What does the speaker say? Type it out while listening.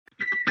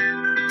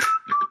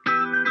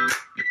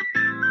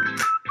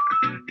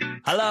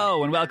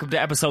Hello and welcome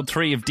to episode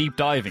 3 of Deep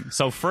Diving.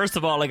 So first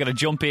of all, I got to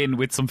jump in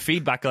with some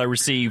feedback that I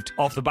received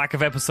off the back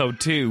of episode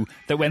 2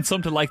 that went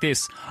something like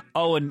this.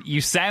 Owen, you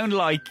sound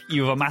like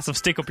you have a massive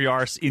stick up your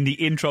arse in the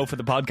intro for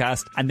the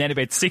podcast, and then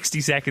about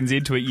 60 seconds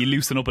into it you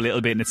loosen up a little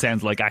bit and it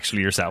sounds like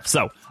actually yourself.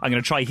 So I'm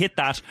going to try hit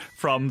that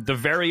from the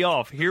very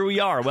off. Here we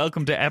are.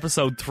 Welcome to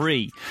episode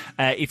 3.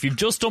 If you've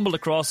just stumbled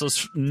across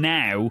us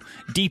now,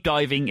 Deep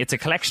Diving, it's a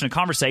collection of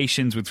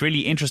conversations with really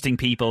interesting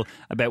people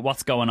about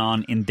what's going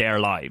on in their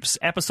lives.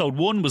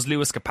 Episode 1 was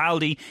Lewis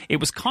Capaldi. It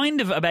was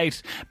kind of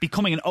about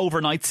becoming an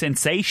overnight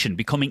sensation,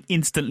 becoming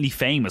instantly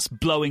famous,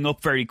 blowing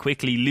up very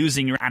quickly,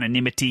 losing your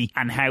anonymity,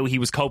 and how he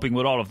was coping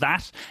with all of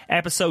that.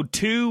 Episode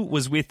 2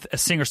 was with a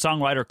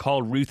singer-songwriter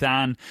called Ruth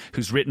Ann,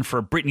 who's written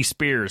for Britney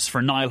Spears,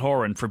 for Niall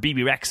Horan, for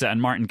Bebe Rexha and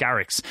Martin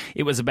Garrix.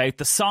 It was about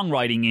the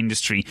songwriting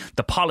industry,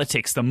 the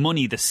politics, the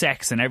money, the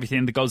sex, and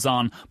everything that goes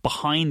on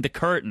behind the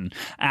curtain.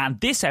 And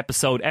this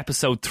episode,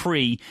 episode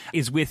 3,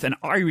 is with an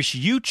Irish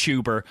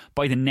YouTuber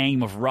by the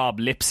name of Rob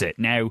Lipsett.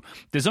 Now,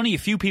 there's only a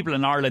few people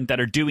in Ireland that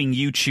are doing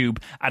YouTube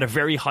at a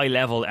very high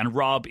level, and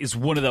Rob is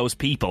one of those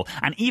people.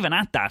 And even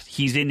at that,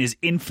 he's in his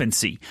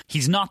infancy.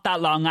 He's not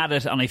that long at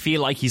it, and I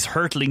feel like he's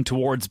hurtling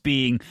towards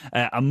being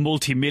a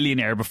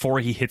multi-millionaire before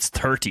he hits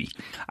 30.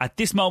 At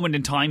this moment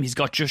in time, he's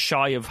got just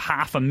shy of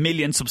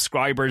 500,000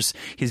 subscribers.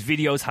 His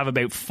videos have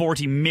about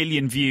 40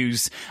 million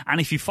views.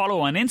 And if you follow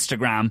on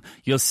Instagram,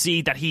 you'll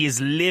see that he is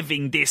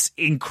living this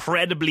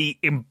incredibly,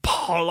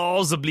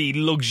 implausibly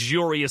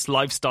luxurious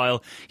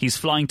lifestyle. He's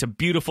flying to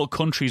beautiful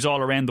countries all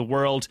around the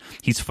world.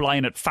 He's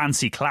flying at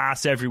fancy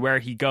class everywhere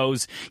he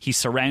goes. He's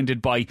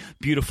surrounded by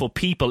beautiful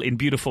people in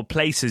beautiful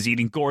places,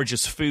 eating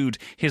gorgeous food.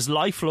 His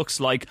life looks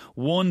like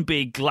one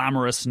big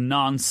glamorous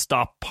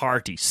non-stop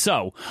party.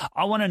 So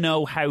I want to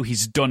know how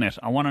he's done it.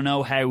 I want to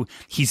know how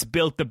he's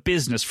built the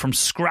business from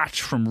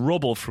scratch, from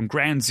rubble, from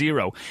ground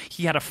zero.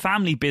 He had a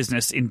family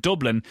business in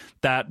Dublin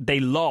that they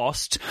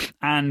lost,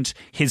 and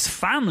his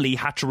family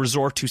had to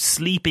resort to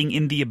sleeping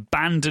in the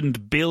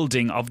abandoned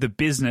building of the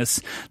business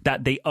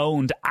that they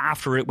owned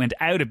after it went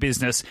out of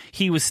business.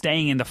 He was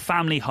staying in the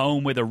family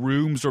home where the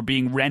rooms were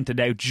being rented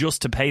out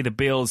just to pay the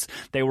bills.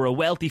 They were a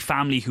wealthy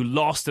family who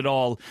lost it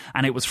all,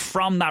 and it was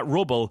from that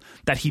rubble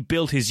that he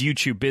built his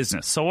YouTube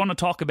business. So I want to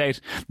talk about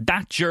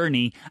that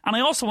journey, and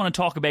I also want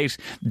to talk about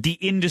the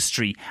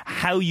industry,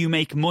 how you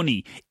make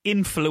money,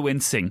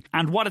 influencing,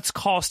 and what it's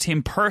cost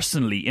him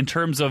personally in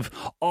terms of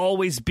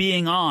always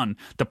being on,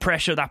 the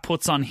pressure that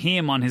puts on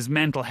him, on his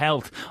mental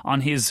health,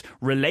 on his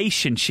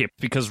relationship,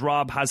 because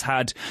Rob has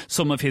had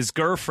some of his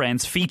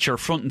girlfriends feature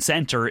front and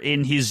centre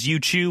in his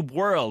YouTube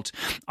world.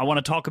 I want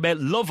to talk about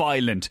Love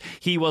Island.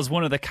 He was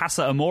one of the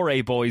Casa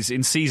Amore boys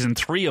in season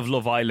 3 of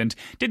Love Island.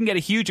 Didn't get a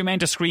huge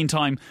amount of screen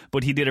time,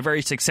 but he did a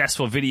very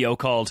successful video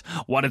called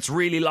What It's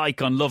Really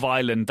Like on Love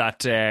Island that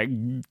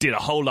did a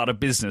whole lot of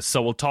business.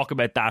 So we'll talk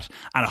about that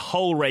and a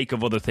whole rake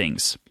of other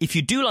things. If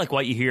you do like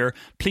what you hear,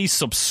 please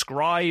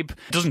subscribe.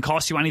 It doesn't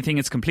cost you anything.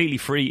 It's completely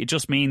free. It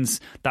just means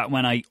that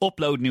when I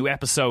upload new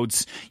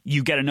episodes,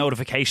 you get a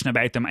notification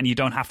about them and you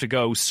don't have to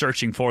go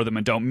searching for them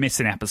and don't miss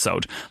an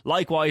episode.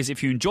 Likewise,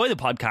 if you enjoy the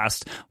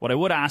podcast, what I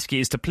would ask you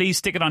is to please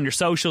stick it on your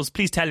socials.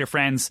 Please tell your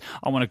friends.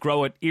 I want to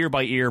grow it ear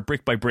by ear,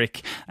 brick by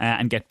brick,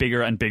 and get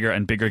bigger and bigger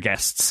and bigger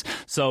guests.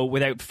 So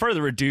without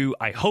further ado,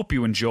 I hope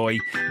you enjoy.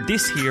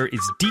 This here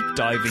is Deep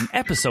Diving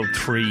episode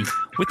 3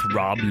 with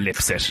Rob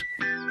Lipsett.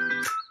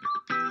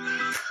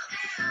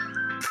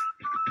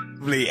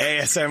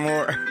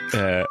 ASMR.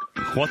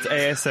 What's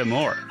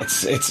ASMR?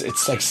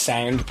 It's like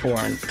sound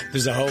porn.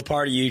 There's a whole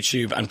part of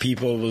YouTube and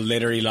people will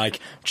literally like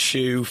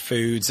chew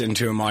foods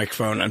into a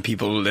microphone and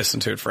people will listen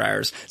to it for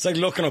hours. It's like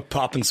looking up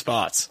popping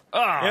spots.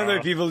 Oh, you know the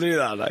way people do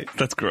that? Like,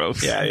 that's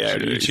gross. Yeah.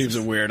 Jeez. YouTube's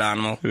a weird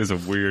animal. It is a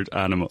weird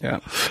animal. Yeah.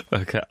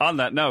 Okay. On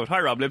that note, hi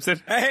Rob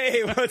Lipsett.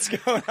 Hey, what's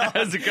going on?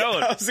 How's it going?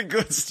 That was a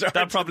good start.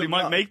 That probably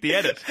might make the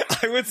edit.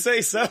 I would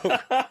say so.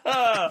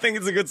 I think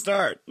it's a good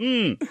start.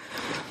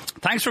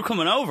 Thanks for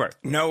coming over.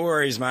 No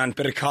worries, man.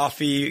 Bit of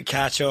coffee,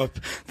 catch up.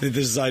 This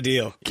is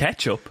ideal.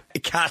 Ketchup?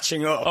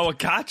 Catching up. Oh, a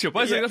ketchup.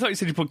 I thought you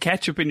said you put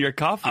ketchup in your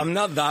coffee. I'm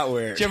not that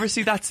weird. Do you ever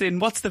see that's in,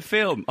 what's the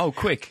film? Oh,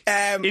 quick.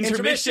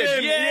 Intermission.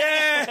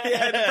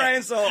 Yeah, the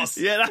brown sauce.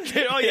 Yeah, that's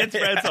it. Oh, yeah, it's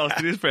brown sauce.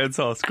 It is brown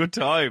sauce. Good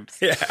times.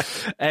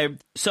 Yeah.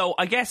 So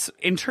I guess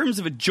in terms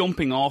of a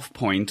jumping off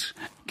point,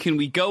 can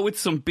we go with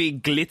some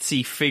big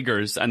glitzy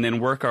figures and then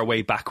work our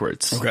way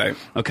backwards?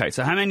 Okay,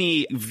 so how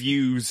many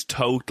views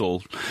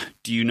total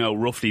do you know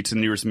roughly to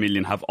the nearest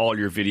million have all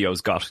your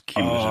videos got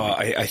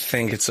cumulatively? I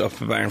think it's up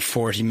about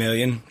 40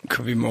 million.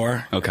 Could be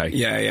more. Okay.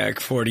 Yeah,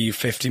 40,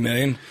 50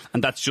 million.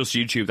 And that's just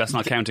YouTube. That's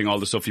not counting all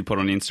the stuff you put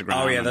on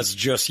Instagram. Oh, yeah, that's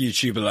just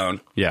YouTube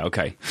alone. Yeah,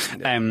 okay.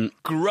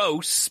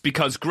 Gross,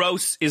 because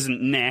gross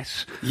isn't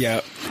net.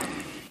 Yeah.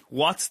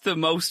 what's the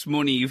most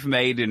money you've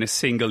made in a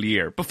single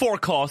year before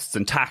costs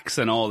and tax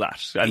and all that?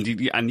 And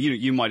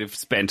you might have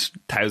spent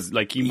thousands,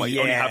 like you might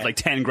only have like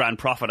 10 grand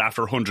profit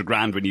after 100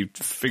 grand when you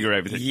figure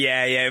everything.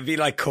 Yeah, it'd be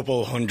like a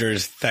couple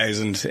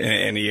 100,000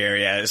 in a year.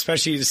 Yeah,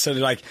 especially sort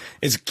of like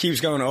it keeps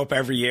going up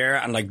every year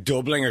and like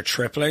doubling or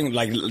tripling.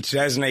 Like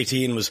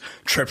 2018 was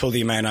triple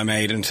the amount I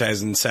made in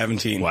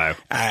 2017. Wow.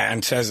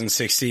 And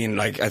 2016,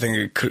 like I think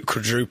it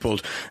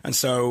quadrupled. And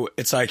so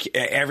it's like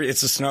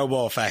it's a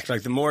snowball effect.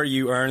 Like the more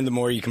you earn, the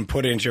more you can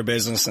put into your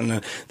business,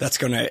 and that's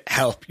going to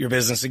help your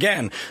business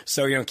again.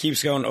 So, it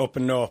keeps going up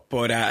and up.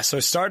 But so I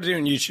started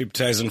doing YouTube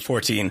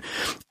 2014,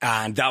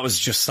 and that was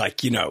just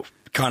like,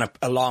 kind of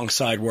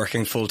alongside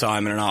working full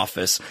time in an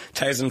office.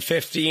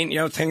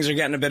 2015, things are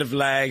getting a bit of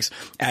legs.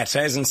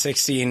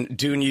 2016,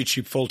 doing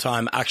YouTube full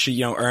time,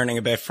 actually, earning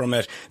a bit from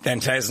it. Then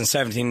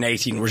 2017 and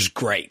 18 was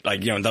great.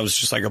 Like, that was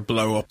just like a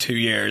blow up 2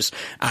 years.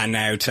 And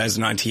now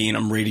 2019,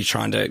 I'm really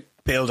trying to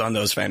build on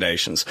those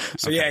foundations.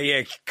 So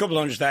a couple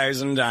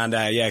 100,000, and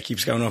it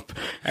keeps going up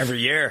every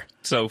year.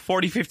 So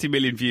 40, 50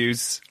 million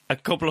views, a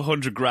couple of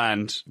 100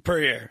 grand per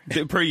year.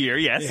 Per year,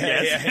 yes.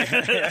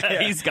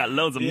 Yeah. He's got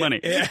loads of money.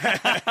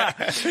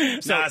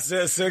 So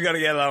still got to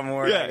get a lot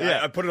more.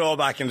 I put it all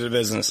back into the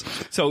business.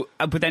 So,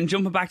 but then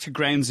jumping back to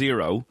ground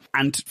zero,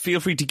 and feel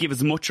free to give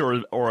as much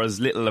or as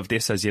little of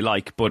this as you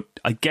like, but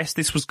I guess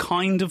this was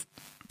kind of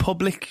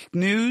public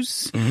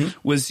news.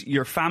 Was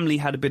your family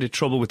had a bit of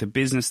trouble with the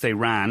business they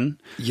ran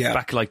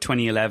back like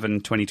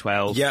 2011,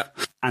 2012. Yeah.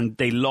 And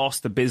they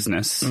lost the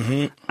business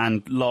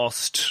and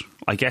lost,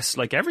 I guess,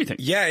 like everything.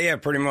 Yeah,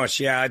 pretty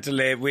much. Yeah, I had to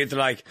live. We had to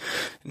like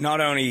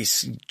not only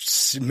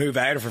move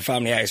out of our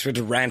family house, we had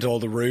to rent all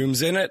the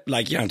rooms in it,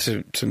 like,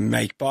 to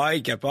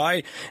get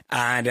by.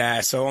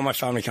 And so all my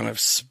family kind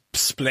of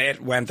split,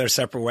 went their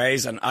separate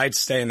ways, and I'd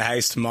stay in the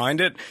house to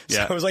mind it.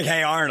 So I was like,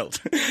 hey, Arnold,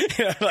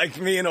 like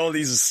me and all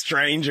these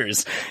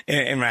strangers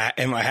in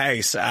my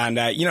house. And,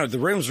 the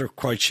rooms were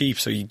quite cheap,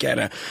 so you get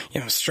a,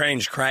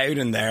 strange crowd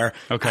in there.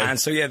 Okay. And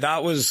so,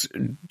 that was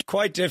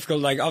quite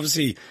difficult. Like,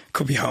 obviously,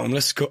 could be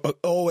homeless,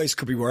 always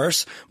could be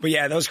worse. But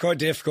that was quite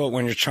difficult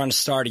when you're trying to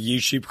start a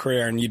YouTube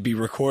career and you'd be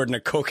recording a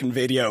cooking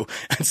video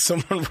and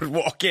someone would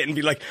walk in and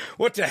be like,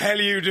 what the hell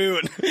are you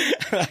doing?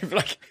 And I'd be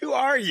like, who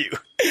are you?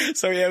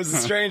 So it was a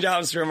strange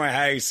atmosphere in my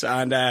house,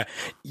 and I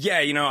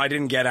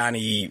didn't get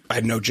I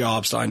had no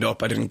jobs lined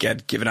up. I didn't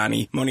get given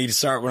any money to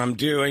start what I'm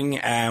doing.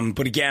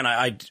 But again,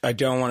 I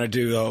don't want to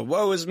do the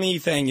woe is me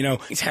thing.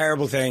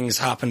 Terrible things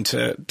happen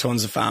to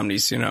tons of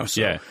families.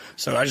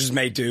 So I just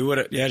made do with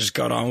it. Yeah, just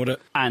got on with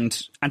it. And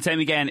tell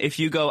me again, if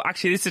you go,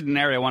 actually, this is an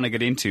area I want to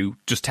get into.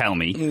 Just tell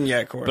me.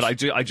 Yeah, of course. But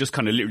I just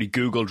kind of literally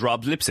Googled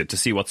Rob Lipsett to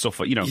see what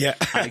stuff. Yeah.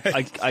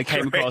 I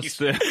came across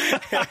the.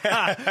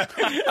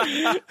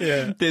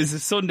 There's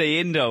a Sunday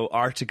Indo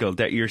article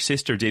that your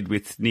sister did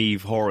with Niamh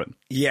Horan.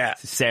 Yeah.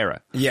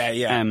 Sarah.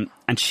 Yeah.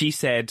 And she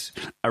said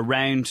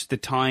around the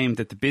time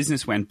that the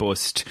business went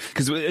bust,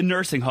 because it was a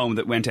nursing home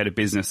that went out of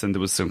business and there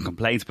was some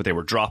complaints, but they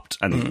were dropped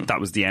and that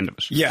was the end of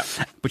it. Yeah.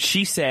 But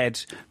she said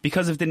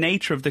because of the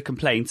nature of the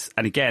complaints,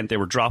 and again, they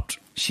were dropped,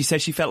 she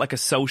said she felt like a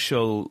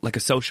social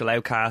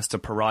outcast, a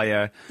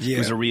pariah. Yeah. It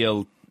was a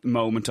real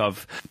moment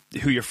of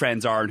who your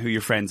friends are and who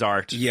your friends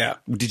aren't. Yeah.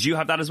 Did you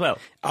have that as well?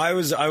 I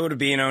would have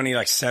been only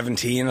like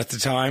 17 at the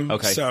time.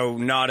 Okay. So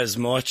not as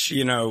much,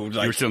 like.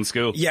 You were still in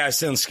school? Yeah, I was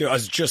still in school. I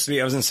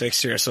was in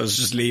sixth year, so I was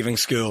just leaving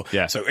school.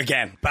 Yeah. So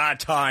again,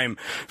 bad time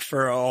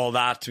for all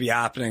that to be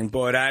happening.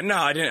 But no,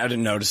 I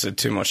didn't notice it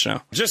too much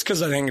now. Just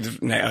because I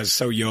think I was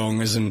so young, I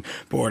was in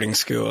boarding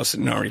school, so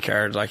nobody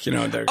cared. Like,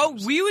 Oh,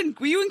 were you in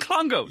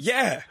Clongo?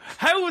 Yeah.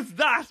 How was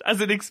that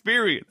as an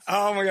experience?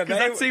 Oh my God.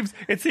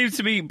 It seems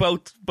to be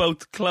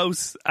both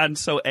close and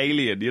so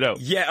alien,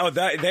 Yeah,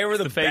 they were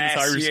the best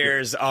Irish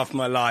years of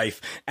my life.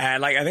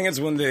 Like, I think it's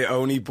one of the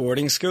only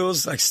boarding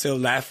schools like still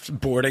left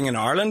boarding in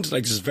Ireland,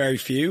 like just very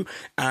few.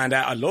 And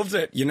I loved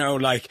it,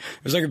 like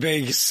it was like a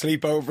big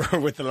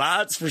sleepover with the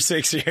lads for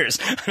 6 years.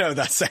 I know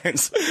that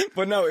sounds,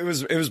 but no, it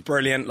was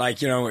brilliant.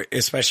 Like,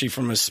 especially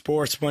from a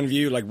sports point of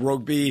view, like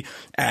rugby,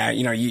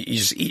 you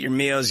just eat your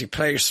meals, you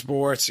play your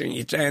sports,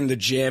 you down the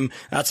gym.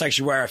 That's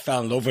actually where I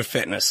fell in love with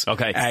fitness.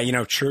 Okay.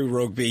 True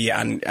rugby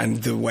and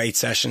the weight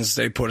sessions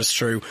they put us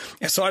through.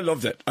 Yeah, so I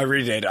loved it. I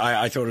really did.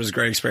 I thought it was a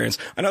great experience.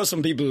 I know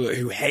some people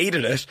who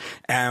hated it,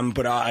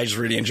 but I just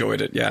really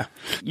enjoyed it, yeah.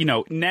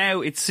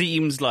 Now it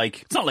seems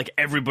like, it's not like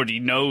everybody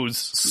knows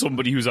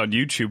somebody who's on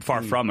YouTube,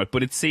 far from it,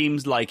 but it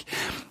seems like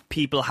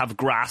people have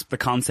grasped the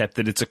concept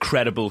that it's a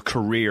credible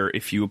career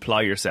if you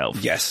apply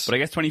yourself. Yes. But I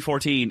guess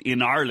 2014,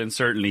 in Ireland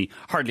certainly,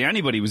 hardly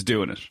anybody was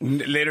doing it.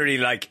 Literally,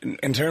 like,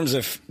 in terms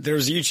of, there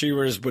was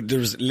YouTubers, but there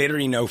was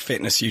literally no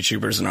fitness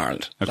YouTubers in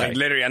Ireland. Okay. Like,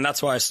 literally, and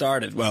that's why I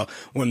started. Well,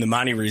 one of the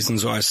many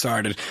reasons why I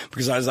started,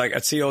 because I was like,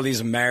 I'd see all these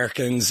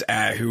Americans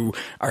who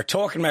are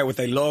talking about what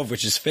they love,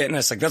 which is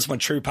fitness. Like, that's my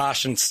true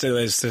passion, still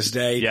is to this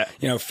day.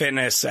 Yeah.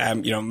 Fitness,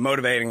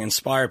 motivating,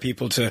 inspire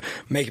people to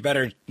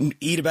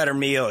eat a better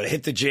meal,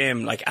 hit the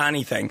gym, like,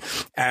 anything.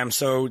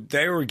 So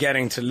they were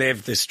getting to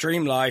live this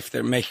dream life.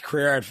 They make a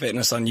career out of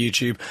fitness on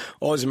YouTube.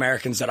 All these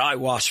Americans that I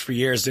watched for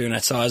years doing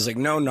it. So I was like,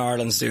 no,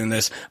 Ireland's doing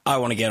this. I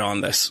want to get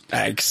on this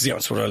because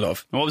it's what I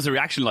love. And what was the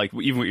reaction like,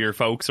 even with your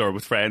folks or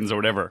with friends or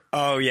whatever?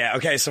 Oh yeah,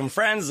 okay. Some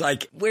friends,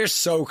 like, we're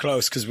so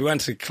close because we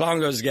went to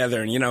Clongowes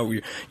together, and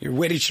you're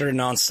with each other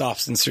non-stop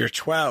since you're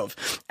 12.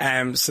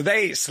 So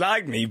they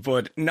slagged me,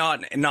 but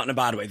not in a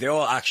bad way. They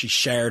all actually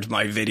shared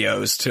my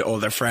videos to all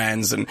their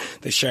friends, and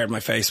they shared my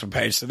Facebook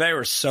page. So they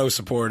were so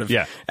supportive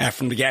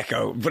from the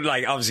get-go. But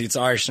like, obviously it's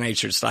Irish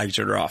nature to slag each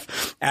other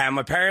off.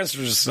 My parents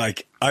were just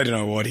like, I don't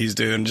know what he's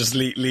doing. Just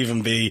leave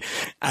him be.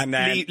 And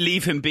then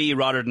leave him be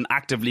rather than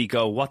actively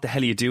go, what the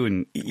hell are you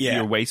doing? Yeah.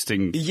 You're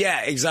wasting.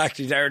 Yeah,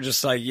 exactly. They're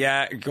just like,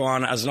 yeah, go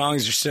on. As long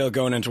as you're still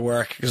going into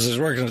work, because I was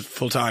working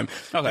full time.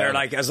 Okay. They're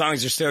like, as long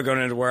as you're still going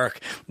into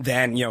work,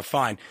 then,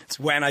 fine. It's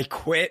when I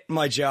quit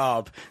my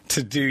job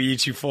to do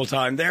YouTube full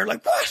time. They're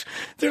like, what?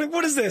 They're like,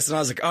 what is this? And I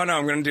was like, oh no,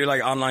 I'm going to do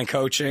like online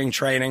coaching,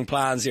 training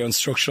plans,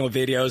 instructional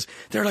videos.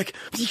 They're like,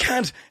 you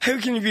can't, how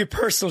can you be a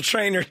personal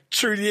trainer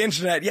through the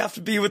internet? You have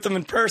to be with them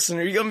in person,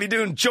 or you're going to be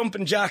doing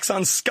jumping jacks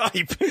on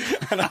Skype.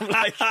 And I'm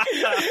like,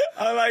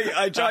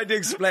 I tried to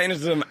explain it to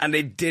them, and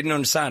they didn't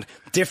understand.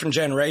 Different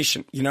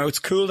generation, it's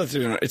cool that they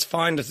didn't, it's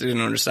fine that they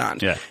didn't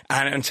understand. Yeah.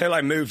 And until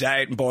I moved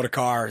out and bought a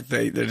car,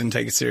 they didn't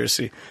take it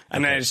seriously.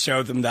 And then I just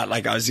showed them that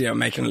like I was,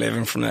 making a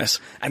living from this.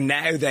 And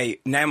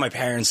now my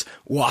parents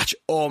watch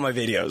all my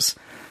videos.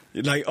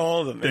 Like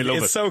all of them. They love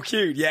it. It's so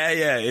cute. Yeah.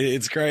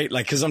 It's great.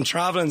 Like, cause I'm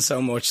traveling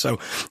so much, so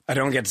I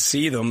don't get to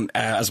see them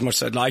as much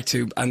as I'd like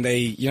to. And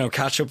they,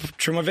 catch up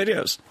through my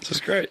videos. So it's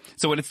great.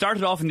 So when it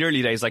started off in the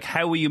early days, like,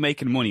 how were you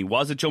making money?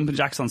 Was it jumping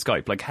jacks on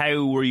Skype? Like,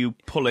 how were you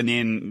pulling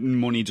in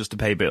money just to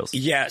pay bills?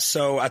 Yeah.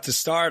 So at the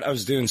start, I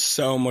was doing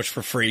so much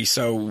for free.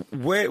 So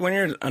when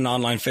you're an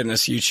online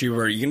fitness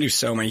YouTuber, you can do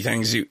so many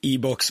things. You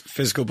ebooks,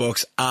 physical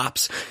books,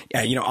 apps,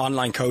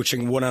 online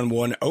coaching,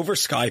 one-on-one over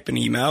Skype and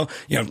email,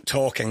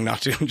 talking,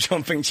 not doing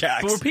jumping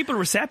jacks. But were people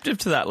receptive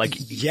to that? Like,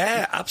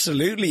 yeah,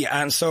 absolutely.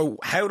 And so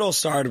how it all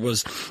started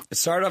was, it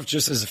started off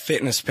just as a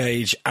fitness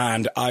page,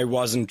 and I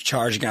wasn't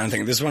charging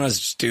anything. This one I was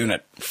just doing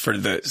it for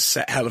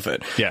the hell of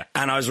it. Yeah.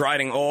 And I was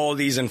writing all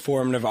these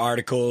informative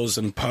articles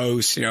and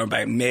posts,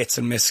 about myths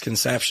and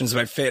misconceptions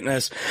about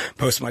fitness,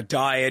 post my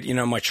diet,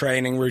 my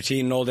training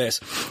routine and all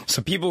this.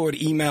 So people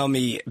would email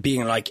me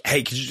being like,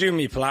 hey, could you do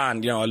me a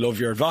plan? I love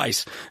your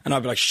advice. And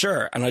I'd be like,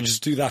 sure. And I'd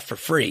just do that for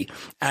free.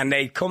 And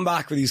they'd come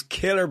back with these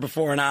killer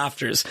before and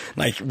afters,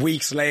 like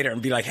weeks later,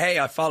 and be like, hey,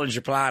 I followed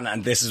your plan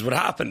and this is what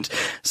happened.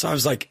 So I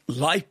was like,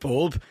 light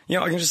bulb,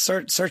 I can just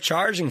start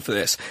charging for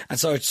this. And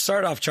so I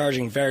started off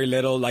charging very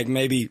little, like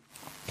maybe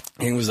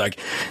I think it was like,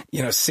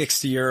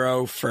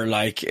 €60 for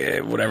like,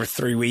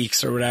 3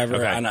 weeks or whatever.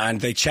 Okay. And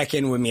they check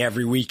in with me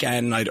every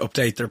weekend, and I'd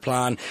update their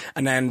plan.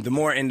 And then the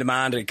more in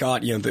demand it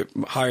got, the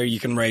higher you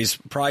can raise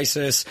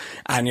prices,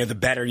 and, the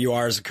better you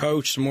are as a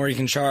coach, the more you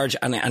can charge,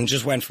 and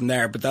just went from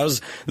there. But that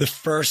was the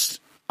first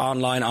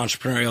online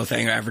entrepreneurial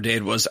thing I ever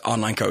did, was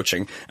online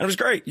coaching. And it was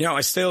great. I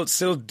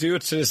still do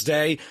it to this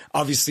day.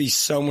 Obviously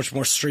so much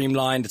more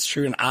streamlined. It's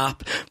through an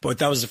app, but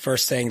that was the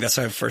first thing. That's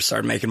how I first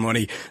started making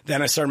money.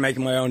 Then I started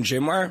making my own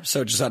gym wear.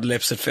 So just had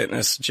Lipsit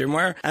Fitness gym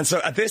wear. And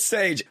so at this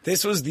stage,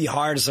 this was the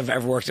hardest I've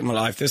ever worked in my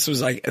life. This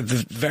was like at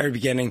the very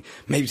beginning,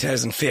 maybe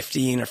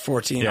 2015 or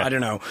 14. Yeah. I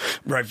don't know.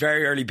 Right.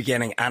 Very early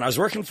beginning. And I was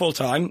working full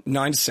time,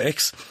 9 to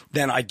 6.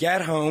 Then I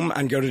get home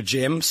and go to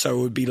gym. So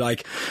it would be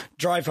like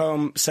drive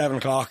home 7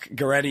 o'clock,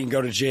 go ready and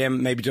go to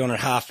gym, maybe done at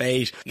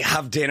 8:30,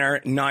 have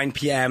dinner 9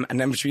 p.m. And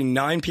then between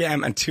 9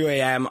 p.m. and 2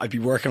 a.m. I'd be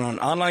working on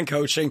online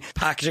coaching,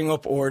 packaging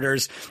up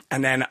orders.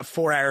 And then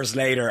 4 hours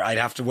later, I'd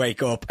have to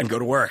wake up and go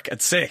to work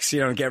at 6,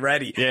 and get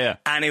ready. Yeah.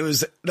 And it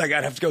was like,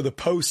 I'd have to go to the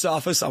post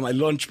office on my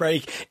lunch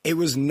break. It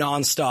was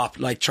non-stop,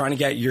 like trying to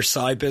get your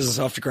side business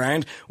off the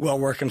ground while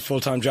working a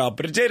full-time job.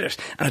 But it did it.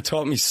 And it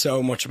taught me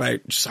so much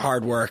about just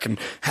hard work and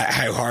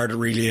how hard it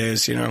really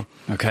is,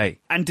 Okay.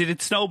 And did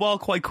it snowball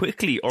quite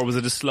quickly, or was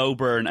it a slow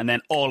burn and then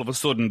all of a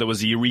sudden there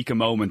was a eureka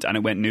moment and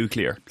it went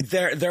nuclear?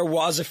 There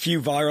was a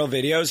few viral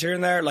videos here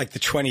and there, like the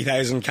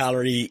 20,000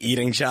 calorie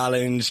eating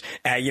challenge,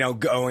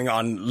 going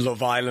on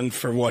Love Island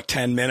for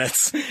 10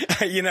 minutes,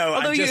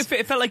 Although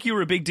it felt like you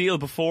were a big deal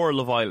before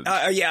Love Island.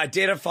 Yeah, I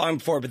did have fun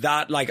before, but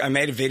that, like, I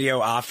made a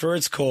video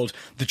afterwards called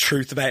The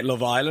Truth About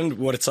Love Island,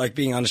 what it's like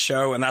being on the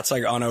show, and that's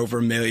like on over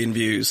 1 million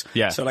views.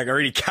 Yeah. So like I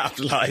really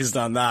capitalized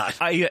on that.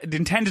 I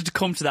intended to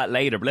come to that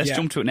later, but let's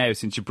jump to it now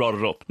since you brought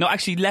it up. No,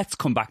 actually, let's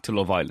come back to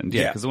Love Island,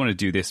 because I want to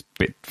do this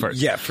bit first.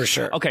 Yeah, for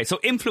sure. Okay, so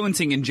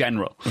influencing in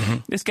general. Mm-hmm.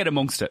 Let's get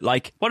amongst it.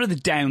 Like, what are the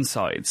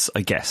downsides,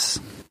 I guess?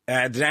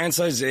 The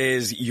downsides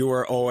is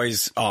you're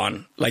always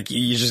on. Like,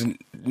 you just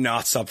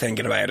not stop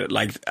thinking about it.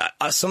 Like,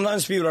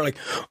 sometimes people are like,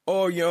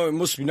 oh, it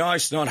must be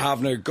nice not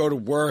having to go to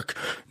work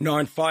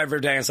 9 to 5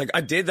 every day. And it's like,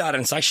 I did that,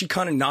 and it's actually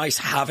kind of nice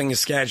having a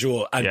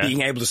schedule and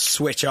being able to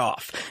switch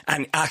off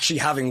and actually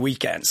having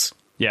weekends.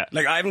 Yeah.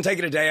 Like, I haven't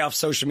taken a day off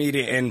social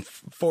media in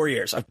 4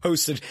 years. I've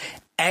posted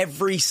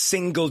every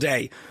single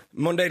day,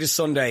 Monday to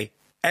Sunday,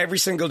 every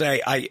single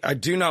day. I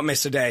do not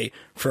miss a day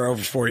for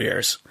over 4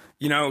 years.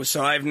 You know,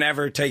 so I've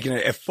never taken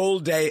a full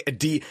day,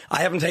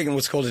 I haven't taken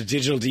what's called a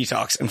digital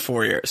detox in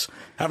 4 years.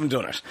 Haven't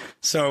done it.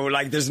 So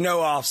like there's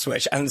no off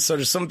switch. And so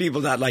there's some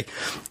people that like,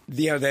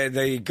 you know,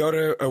 they go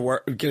to a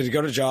work, go to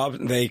a job,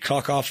 and they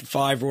clock off at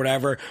 5 or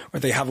whatever, or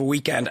they have a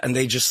weekend and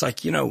they just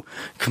like, you know,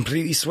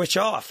 completely switch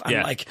off.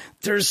 And like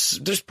there's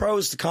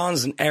pros to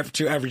cons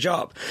to every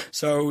job.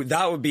 So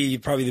that would be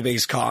probably the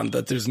biggest con,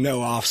 that there's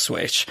no off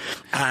switch.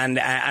 And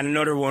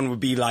another one would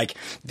be like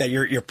that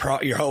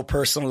your whole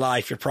personal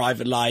life, your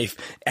private life,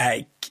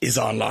 is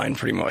online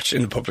pretty much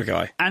in the public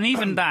eye. And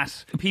even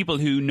that, people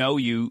who know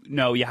you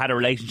had a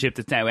relationship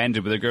that's now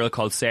ended with a girl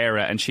called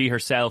Sarah, and she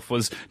herself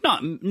was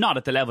not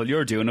at the level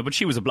you're doing it, but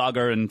she was a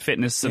blogger and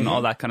fitness and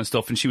all that kind of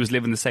stuff, and she was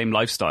living the same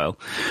lifestyle.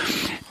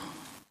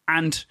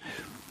 And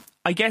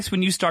I guess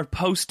when you start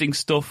posting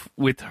stuff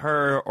with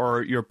her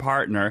or your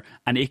partner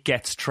and it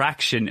gets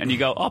traction and you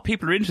go, oh,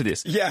 people are into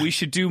this. Yeah. We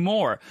should do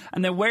more.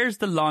 And then where's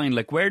the line?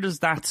 Like, where does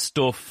that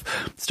stuff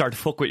start to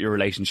fuck with your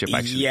relationship,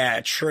 actually? Yeah,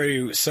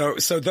 true. So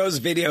those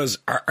videos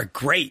are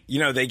great. You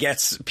know,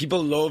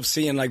 people love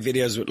seeing like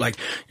videos with like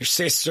your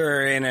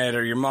sister in it,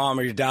 or your mom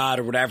or your dad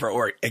or whatever,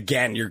 or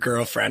again, your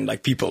girlfriend.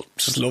 Like people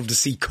just love to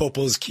see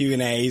couples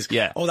Q&As.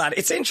 Yeah. All that.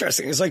 It's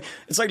interesting. It's like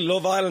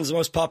Love Island's the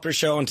most popular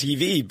show on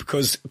TV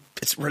because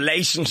it's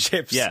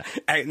relationships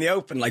out in the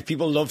open. Like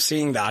people love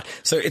seeing that.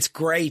 So it's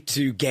great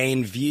to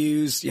gain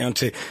views, you know,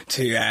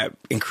 to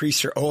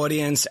increase your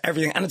audience,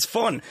 everything. And it's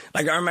fun.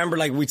 Like I remember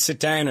like we'd sit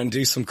down and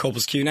do some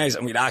couples Q&As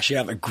and we'd actually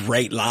have a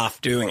great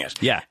laugh doing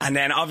it. Yeah. And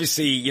then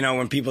obviously, you know,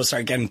 when people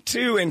start getting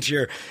too into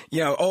your,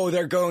 you know, oh,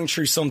 they're going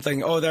through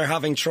something, oh, they're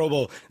having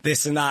trouble,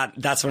 this and that,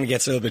 that's when it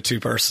gets a little bit too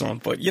personal.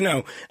 But, you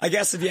know, I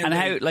guess at the end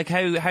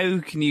how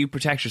can you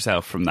protect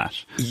yourself from that?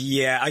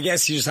 Yeah, I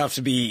guess you just have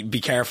to be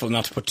careful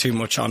not to put too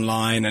much online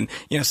and,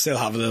 you know, still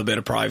have a little bit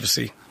of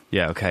privacy.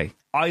 Yeah, okay.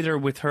 Either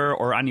with her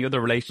or any other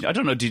relationship. I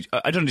don't know. Did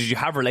you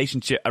have a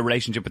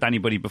relationship with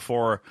anybody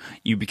before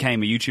you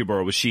became a YouTuber,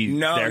 or was she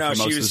there for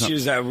most of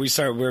the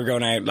time? We were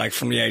going out like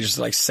from the ages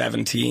of like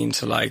 17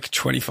 to like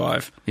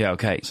 25. Yeah,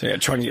 okay. So yeah,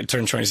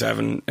 turned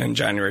 27 in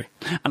January.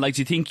 And like,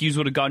 do you think you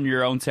would have gone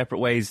your own separate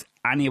ways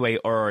anyway,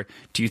 or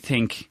do you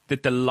think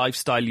that the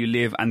lifestyle you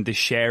live and the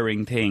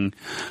sharing thing,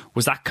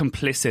 was that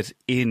complicit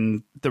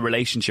in the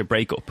relationship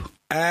breakup?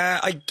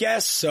 I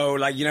guess so.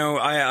 Like, you know,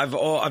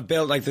 I've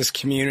built like this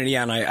community,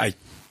 and I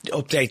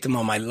update them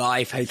on my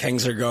life, how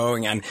things are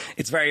going, and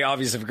it's very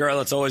obvious if a girl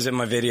that's always in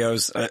my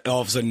videos,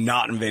 all of a sudden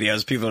not in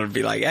videos, people would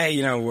be like, hey,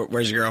 you know,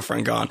 where's your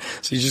girlfriend gone?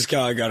 So you just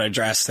gotta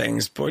address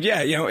things. But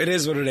yeah, you know, it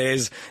is what it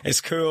is. It's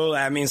cool.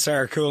 Me and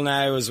Sarah are cool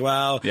now as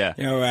well. Yeah.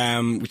 You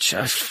know, which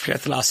I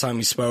forget the last time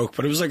we spoke,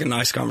 but it was like a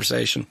nice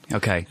conversation.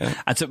 Okay. Yeah.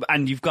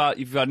 And you've got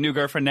a new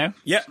girlfriend now?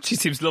 Yeah. She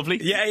seems lovely.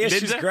 Yeah, Linda?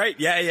 She's great.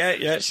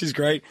 Yeah, she's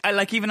great. I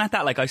like, even at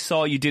that, like I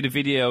saw you did a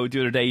video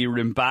the other day, you were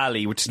in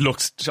Bali, which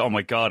looked, oh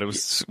my God, it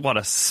was, what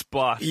a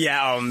spot.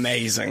 Yeah,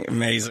 amazing.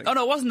 Oh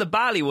no, it wasn't the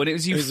Bali one. It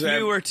was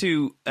flew her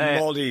to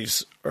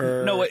Maldives.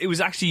 No, it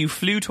was actually you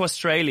flew to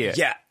Australia.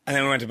 Yeah, and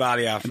then we went to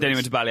Bali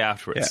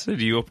afterwards. Yeah. So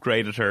you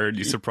upgraded her and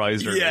you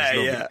surprised her.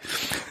 Yeah.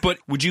 But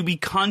would you be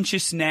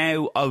conscious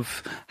now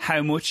of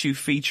how much you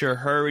feature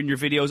her in your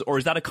videos, or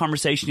is that a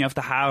conversation you have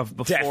to have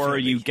before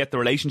Definitely. you get the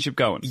relationship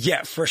going?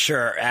 Yeah, for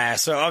sure.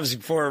 So obviously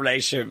before a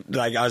relationship,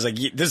 like I was like,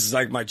 this is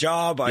like my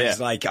job. I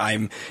was like,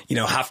 I'm, you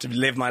know, have to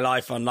live my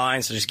life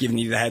online. So just giving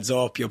you the heads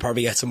up, you'll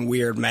probably get some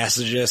weird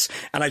messages.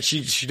 And like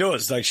she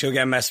does, like she'll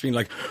get a message being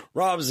like,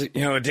 Rob's,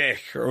 you know, a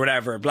dick or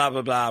whatever, blah,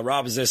 blah, blah.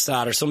 Rob is this,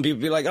 that. Or some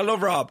people be like, I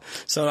love Rob.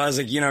 So I was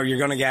like, you know, you're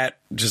going to get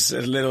just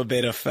a little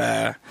bit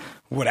of,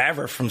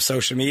 whatever from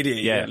social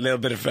media, a little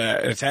bit of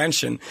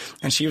attention.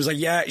 And she was like,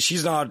 yeah,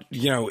 she's not,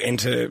 you know,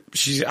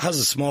 she has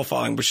a small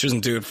following, but she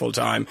doesn't do it full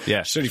time.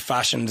 Yeah. She studied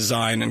fashion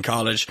design in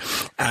college.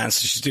 And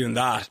so she's doing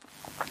that.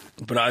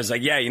 But I was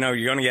like, yeah, you know,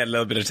 you're going to get a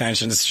little bit of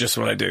attention. This is just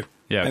what I do.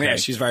 Yeah, okay. And yeah,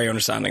 she's very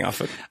understanding of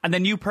it. And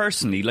then you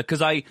personally, like,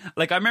 because I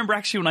remember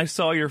actually when I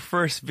saw your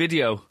first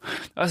video,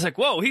 I was like,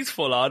 whoa, he's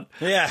full on.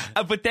 Yeah.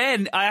 But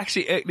then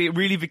it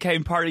really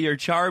became part of your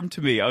charm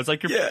to me. I was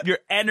like, your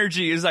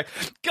energy is like,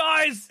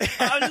 guys,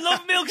 I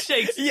love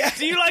milkshakes. Yeah.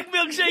 Do you like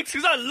milkshakes?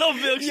 Because I love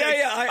milkshakes.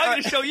 Yeah. I'm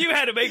going to show you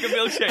how to make a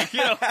milkshake.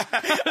 You know,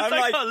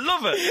 I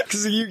love it.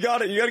 Because you got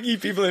to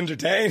keep people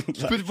entertained.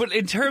 But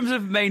in terms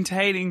of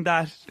maintaining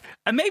that,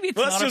 and maybe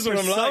it's that's not just what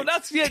I'm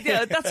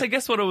like. That's I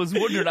guess what I was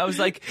wondering. I was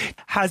like,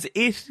 has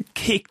it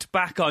kicked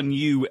back on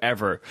you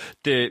ever,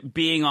 the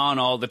being on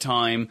all the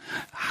time,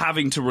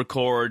 having to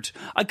record?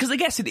 Because I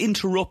guess it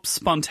interrupts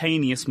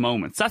spontaneous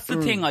moments. That's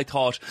the thing I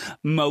thought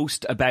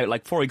most about,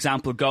 like, for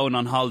example, going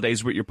on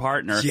holidays with your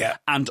partner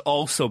and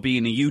also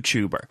being a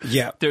YouTuber.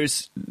 Yeah.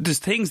 There's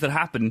things that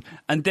happen,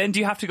 and then do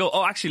you have to go,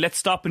 oh, actually, let's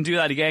stop and do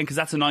that again because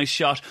that's a nice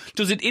shot?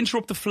 Does it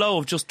interrupt the flow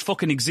of just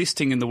fucking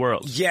existing in the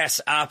world? Yes,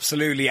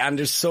 absolutely. And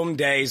there's some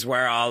days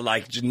where I'll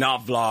like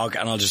not vlog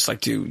and I'll just like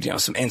do, you know,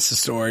 some Insta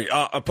story,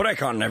 I put out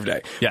content every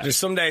day. Yeah. There's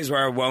some days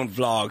where I won't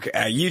vlog.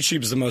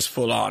 YouTube is the most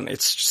full on.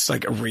 It's just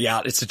like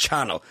it's a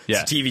channel.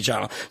 Yeah. It's a TV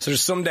channel. So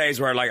there's some days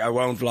where like I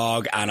won't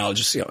vlog and I'll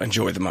just,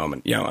 enjoy the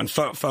moment, and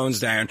phone's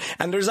down.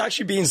 And there's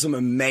actually been some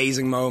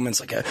amazing moments,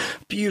 like a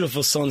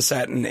beautiful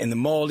sunset in the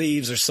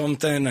Maldives or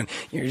something. And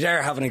you're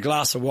there having a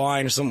glass of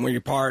wine or something with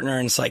your partner.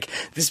 And it's like,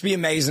 this would be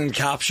amazing to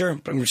capture,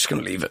 but I'm just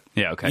going to leave it.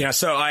 Yeah, okay.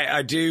 So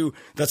I do,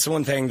 that's the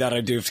one thing that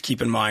I do have to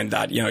keep in mind,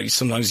 that,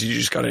 sometimes you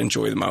just got to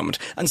enjoy the moment.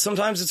 And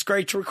sometimes it's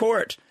great to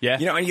record. Yeah.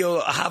 And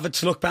you'll have it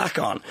to look back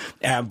on.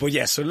 But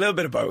yeah, so a little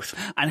bit of both.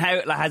 And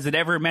how has it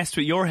ever messed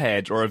with your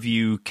head, or have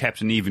you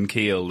kept an even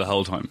keel the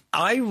whole time?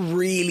 I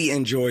really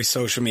enjoy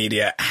social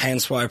media,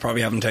 hence why I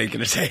probably haven't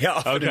taken a day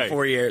off in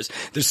 4 years.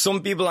 There's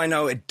some people I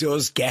know it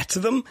does get to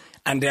them,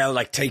 and they'll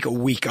like take a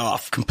week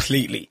off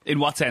completely. In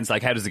what sense?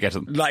 Like, how does it get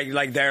to them?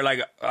 Like they're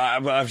like,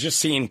 I've just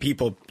seen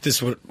people, this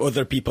is what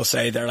other people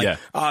say, they're like,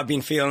 I've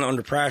been feeling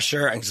under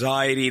pressure,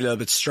 anxiety, a little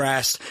bit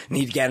stressed,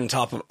 need to get on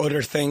top of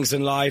other things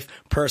in life,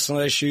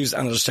 personal issues,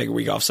 and I'll just take a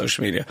week off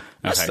social media.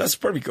 That's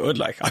pretty good.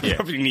 Like, I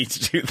probably need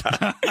to do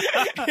that.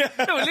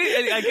 No,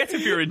 I guess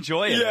if you're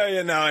enjoying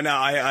it. No,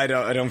 I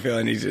don't feel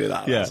I need to do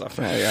that.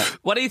 Yeah.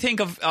 What do you think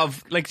of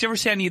like, do you ever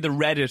see any of the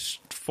Reddit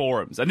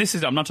forums? And this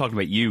is, I'm not talking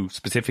about you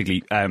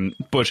specifically,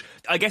 but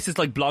I guess it's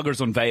like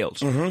Bloggers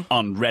Unveiled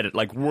on Reddit,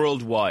 like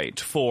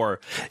worldwide.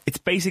 It's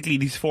basically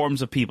these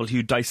forums of people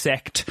who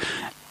dissect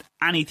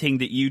anything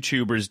that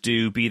YouTubers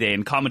do, be they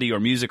in comedy or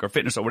music or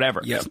fitness or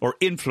whatever, or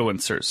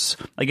influencers.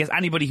 I guess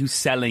anybody who's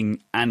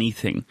selling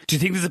anything. Do you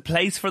think there's a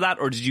place for that,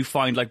 or did you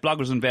find, like,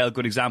 Bloggers Unveiled,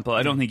 good example?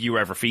 I don't think you were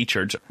ever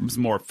featured. It was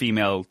more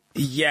female.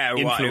 Yeah,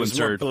 well, it was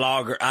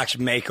more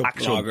actual makeup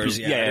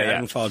bloggers. I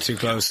didn't follow too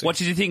closely. What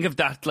did you think of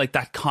that, like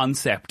that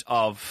concept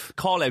of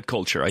call-out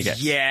culture, I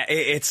guess? Yeah,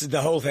 it's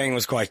the whole thing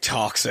was quite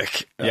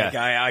toxic. Like,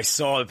 I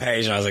saw the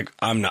page and I was like,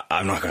 I'm not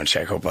going to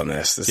check up on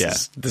this.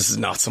 This is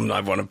not something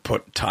I want to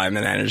put time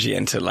and energy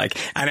into. Like,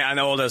 and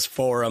all those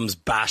forums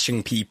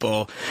bashing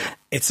people,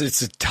 it's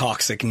a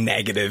toxic,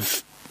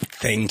 negative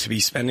thing to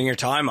be spending your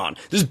time on.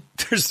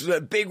 There's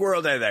a big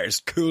world out there. There's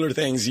cooler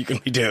things you can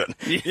be doing,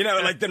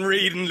 like than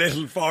reading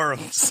little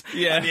forums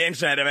on the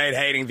internet about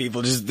hating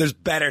people. There's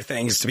better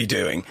things to be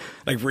doing,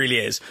 like, really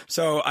is.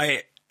 So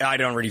I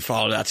don't really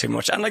follow that too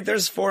much. And like,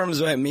 there's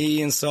forums about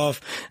me and stuff,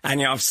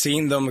 and I've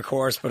seen them, of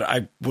course, but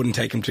I wouldn't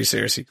take them too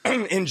seriously.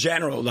 In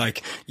general,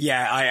 like,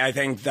 I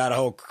think that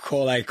whole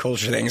call-out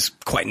culture thing is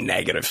quite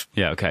negative.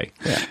 Yeah, okay.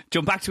 Yeah.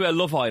 Jump back to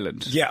Love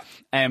Island. Yeah.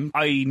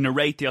 I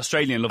narrate the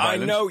Australian Love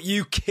Island. I know,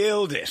 you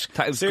killed it.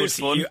 That was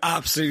seriously, good fun. You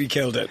absolutely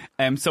killed it.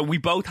 So we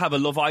both have a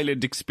Love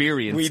Island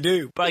experience. We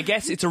do. But I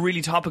guess it's a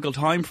really topical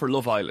time for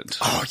Love Island.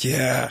 Oh,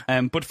 yeah.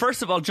 But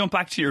first of all, jump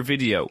back to your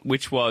video,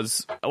 which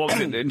was, what was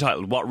it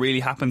entitled? What Really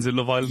Happens in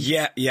Love Island?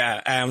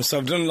 Yeah. So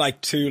I've done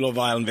like 2 Love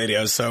Island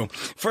videos. So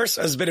first,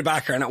 as a bit of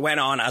background, I went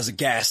on as a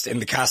guest in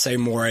the Casa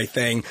More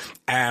thing.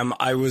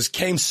 I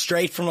came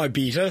straight from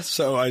Ibiza.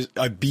 So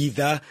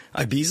Ibiza?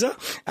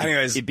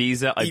 Anyways.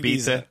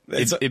 Ibiza.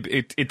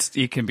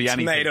 It can be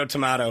anything.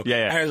 Tomato.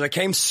 Yeah. Anyways, I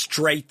came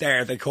straight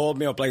there. They called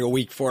me up like a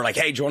week before, like,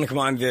 hey, do you want to come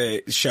on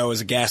the show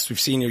as a guest? We've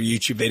seen your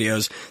YouTube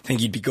videos.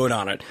 Think you'd be good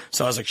on it.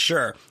 So I was like,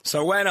 sure.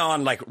 So I went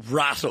on, like,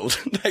 rattled,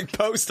 like,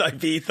 post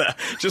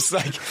Ibiza, just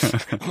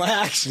like, am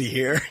I actually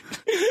here?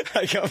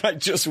 Like, I'm like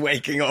just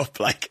waking up.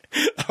 Like,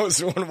 that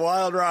was one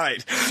wild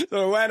ride.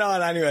 So I went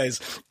on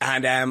anyways,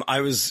 and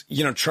I was,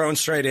 thrown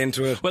straight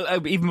into it.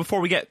 Well, even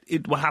before we get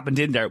what happened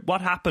in there,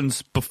 what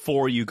happens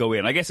before you go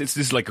in? I guess this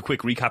is like a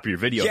quick recap of your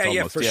video.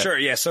 Yeah, for sure.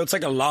 Yeah, so it's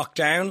like a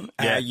lockdown.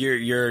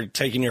 You're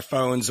taking your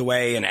phones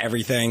away and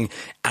everything,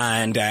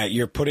 and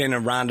you're put in a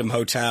random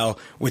hotel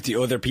with the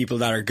other people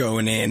that are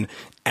going in.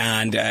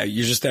 And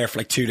you're just there for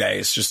like 2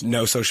 days, just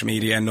no social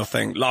media,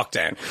 nothing,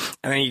 lockdown.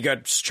 And then you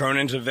get thrown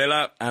into a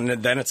villa, and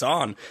then it's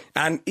on.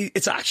 And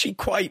it's actually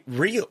quite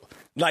real.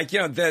 Like,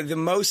 the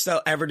most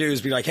they'll ever do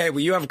is be like, hey,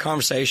 will you have a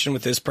conversation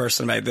with this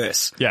person about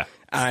this? Yeah.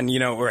 And,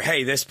 or,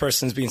 hey, this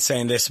person's been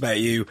saying this about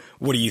you.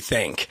 What do you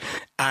think?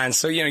 And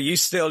so, you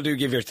still do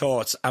give your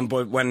thoughts.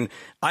 But when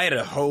I had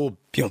a whole,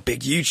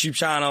 big YouTube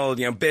channel,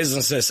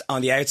 businesses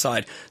on the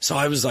outside. So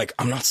I was like,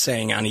 I'm not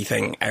saying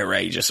anything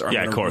outrageous or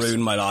I'm going to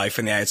ruin my life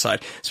on the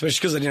outside. Especially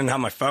because I didn't have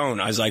my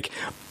phone. I was like,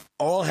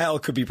 all hell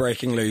could be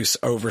breaking loose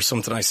over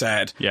something I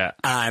said. Yeah.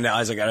 And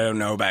I was like, I don't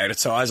know about it.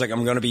 So I was like,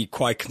 I'm going to be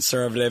quite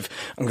conservative.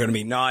 I'm going to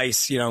be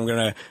nice. I'm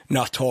going to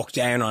not talk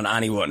down on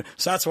anyone.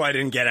 So that's why I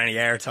didn't get any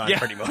airtime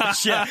pretty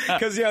much. Yeah.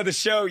 Because, the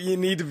show, you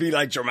need to be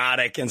like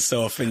dramatic and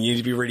stuff, and you need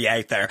to be really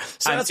out there.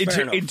 So that's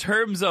fair enough. In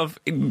terms of,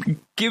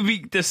 give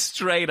me the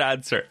straight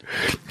answer.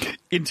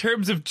 In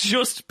terms of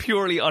just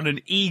purely on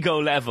an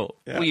ego level,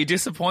 were you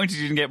disappointed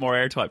you didn't get more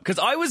airtime?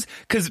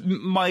 Because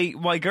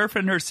my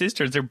girlfriend and her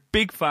sisters are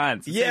big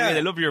fans. Yeah.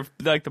 They love your,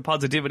 like, the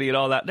positivity and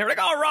all that. And they're like,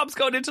 oh, Rob's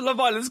going into Love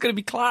Island. It's going to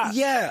be class.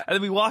 Yeah. And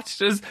then we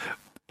watched us.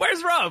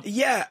 Where's Rob?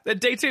 Yeah. Then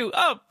day 2.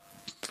 Oh,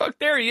 fuck,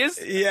 there he is.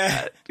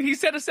 Yeah. He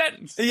said a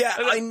sentence. Yeah,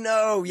 I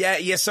know.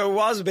 Yeah. So it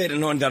was a bit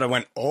annoying that I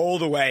went all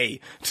the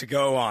way to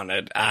go on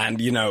it. And,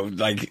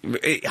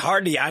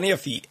 hardly any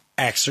of the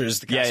extras.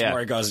 The cast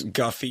member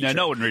got featured.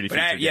 No one really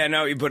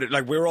featured.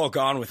 But we were all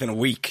gone within a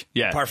week.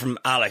 Yeah. Apart from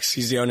Alex,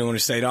 he's the only one who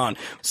stayed on.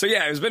 So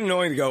yeah, it was a bit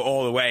annoying to go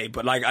all the way,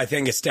 but I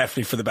think it's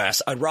definitely for the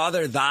best. I'd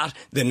rather that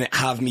than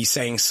have me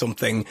saying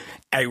something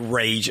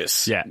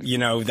outrageous. Yeah.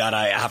 That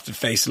I have to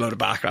face a load of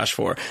backlash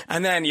for.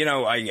 And then,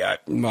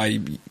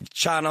 my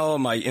channel,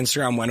 my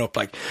Instagram went up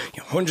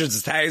hundreds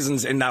of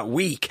thousands in that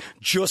week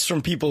just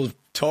from people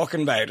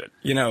talking about it,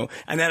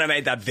 and then I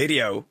made that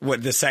video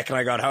the second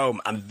I got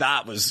home, and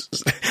that was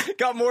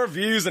got more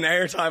views and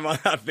airtime on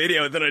that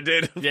video than I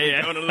did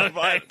going to Love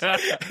Island.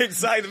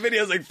 Exactly, the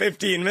video's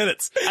 15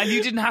 minutes, and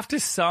you didn't have to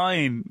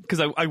sign, because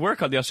I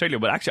work on the Australia,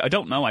 but actually I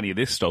don't know any of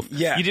this stuff.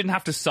 Yeah, you didn't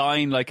have to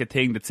sign a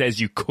thing that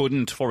says you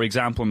couldn't, for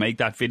example, make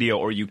that video,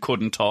 or you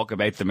couldn't talk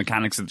about the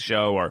mechanics of the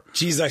show, or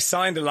jeez, I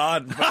signed a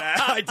lot, but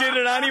I did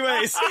it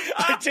anyways.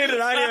 And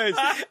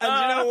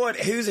you know what?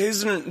 Who's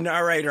the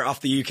narrator off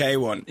the UK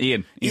one?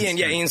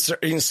 Ian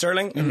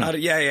Sterling.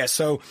 Mm-hmm.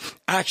 So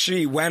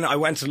actually, when I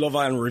went to Love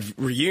Island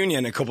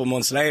reunion a couple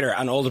months later,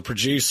 and all the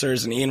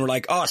producers and Ian were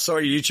like, "Oh,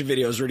 sorry, your YouTube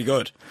video is really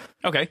good."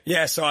 Okay.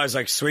 Yeah, so I was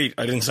like, sweet,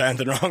 I didn't say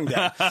anything wrong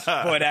there.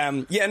 But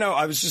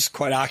I was just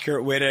quite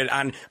accurate with it,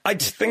 and I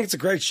think it's a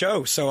great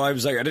show. So I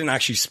was like, I didn't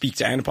actually speak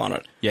down upon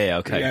it. Yeah,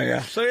 okay.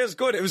 Yeah. So it was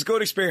good. It was a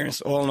good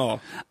experience, all in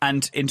all.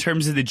 And in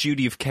terms of the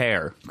duty of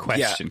care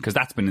question, because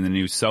that's been in the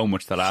news so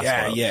much the last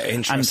while. Yeah,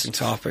 interesting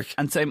topic.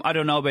 And same, I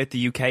don't know about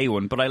the UK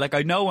one, but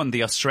I know on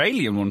the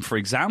Australian one, for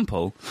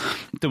example,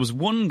 there was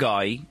one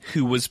guy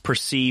who was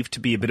perceived to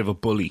be a bit of a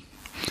bully,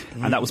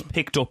 and that was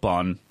picked up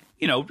on,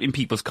 in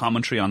people's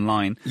commentary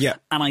online. Yeah.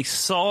 And I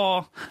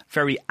saw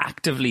very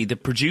actively the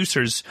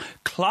producers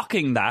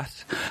clocking that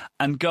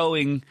and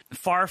going,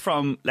 far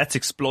from let's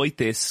exploit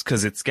this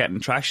because it's getting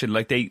traction,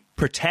 they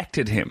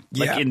protected him.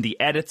 In the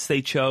edits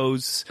they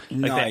chose,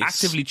 they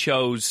actively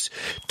chose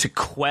to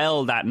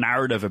quell that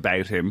narrative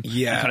about him.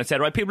 Yeah. And kind of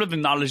said, right, people have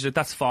acknowledged it,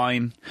 that's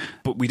fine,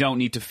 but we don't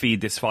need to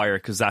feed this fire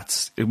because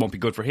it won't be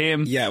good for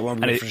him. Yeah, it won't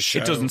be good for the show.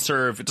 It doesn't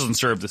serve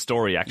the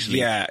story, actually.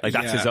 Yeah.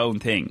 That's his own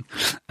thing.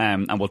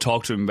 And we'll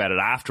talk to him about it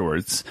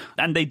afterwards.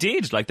 And they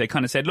did. They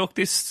kind of said, look,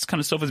 this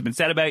kind of stuff has been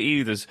said about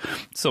you. There's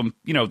some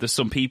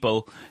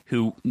people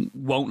who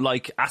won't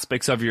like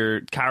aspects of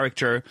your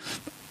character,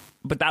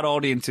 but that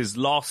audience is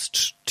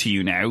lost to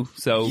you now,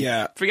 so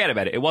forget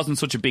about it. It wasn't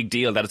such a big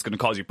deal that it's going to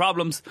cause you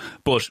problems,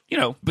 but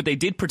they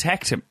did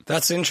protect him.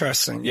 That's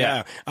interesting.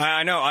 Yeah.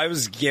 I know. I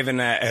was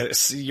given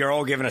you're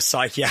all given a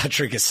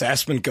psychiatric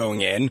assessment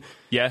going in.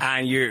 Yeah.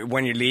 And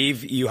when you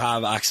leave, you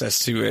have access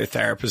to a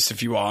therapist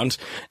if you want.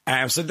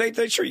 So they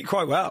treat you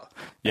quite well.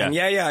 Yeah.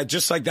 And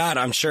just like that,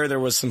 I'm sure there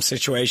was some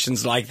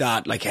situations like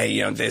that,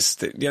 hey,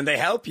 they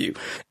help you.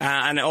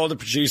 And all the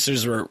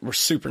producers were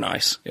super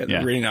nice.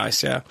 Yeah. Really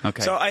nice. Yeah.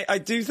 Okay. So I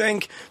do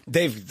think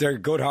they're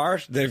good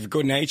heart, they've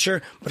good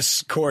nature, but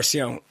of course,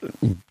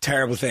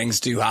 terrible things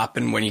do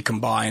happen when you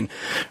combine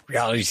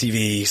reality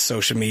TV,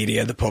 social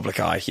media, the public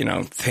eye.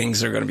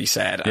 Things are going to be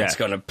said, and it's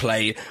going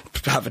to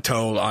have a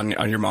toll on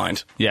your mind.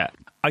 Yeah.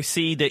 I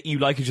see that you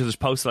like each other's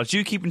posts a lot. Do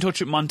you keep in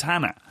touch with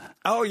Montana?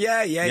 Oh,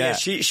 yeah.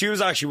 She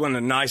was actually one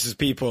of the nicest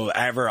people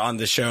ever on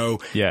the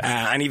show. Yeah.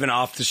 And even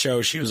off the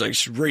show, she was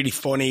she's really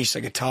funny. She's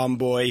like a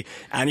tomboy.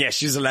 And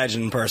she's a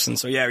legend in person.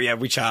 So yeah,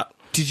 we chat.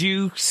 Did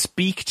you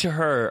speak to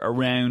her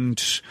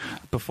around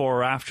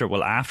before or after?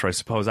 Well,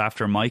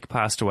 after Mike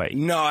passed away.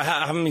 No, I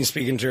haven't been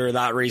speaking to her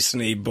that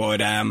recently,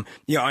 but I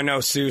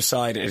know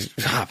suicide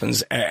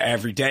happens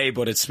every day,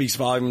 but it speaks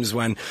volumes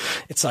when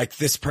it's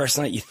this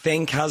person that you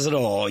think has it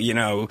all.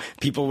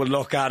 People would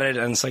look at it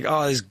and it's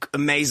oh, this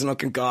amazing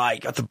looking guy,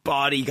 got the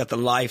body, got the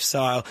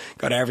lifestyle,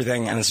 got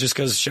everything, and it's just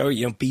goes to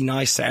show be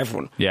nice to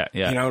everyone. Yeah.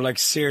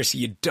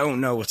 Seriously, you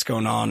don't know what's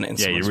going on in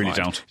someone's you really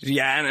mind. don't.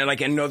 Yeah,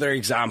 and another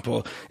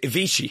example,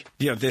 Avicii,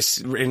 this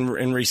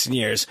in recent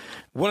years,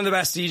 one of the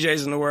best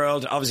DJs in the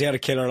world, obviously had a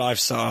killer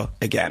lifestyle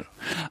again.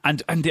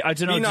 And I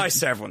don't know. Be nice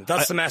to everyone.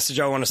 That's the message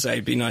I want to say.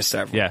 Be nice to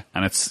everyone. Yeah,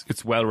 and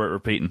it's well worth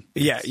repeating.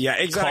 Yeah,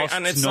 exactly.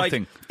 And it's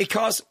nothing. It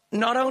costs,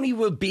 not only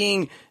will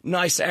being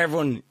nice to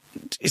everyone,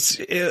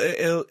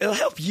 it'll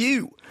help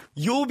you.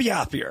 You'll be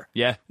happier.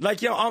 Yeah.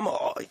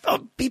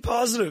 I'll be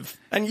positive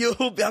and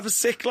you'll have a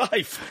sick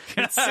life.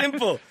 It's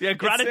simple. Yeah,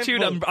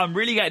 gratitude. Simple. I'm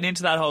really getting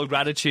into that whole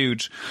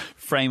gratitude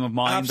frame of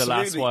mind. Absolutely. The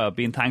last while,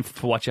 being thankful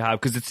for what you have,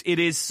 because it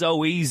is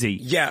so easy.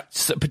 Yeah.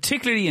 So,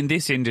 particularly in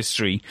this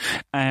industry.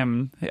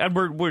 And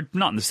we're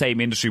not in the same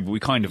industry, but we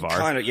kind of are.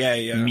 Kind of,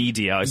 yeah.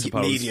 Media, I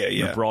suppose. Media,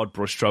 yeah. In a broad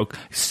brushstroke.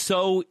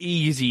 So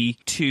easy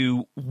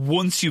to,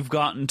 once you've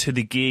gotten to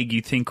the gig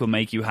you think will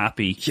make you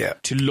happy,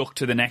 to look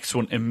to the next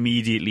one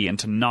immediately and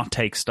to not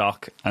take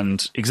stock.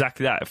 And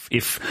exactly that.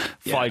 If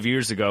 5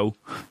 years ago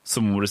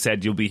someone would have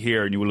said you'll be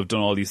here and you will have done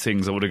all these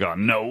things, I would have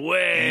gone, no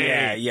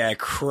way. Yeah,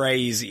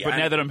 crazy. But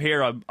now that I'm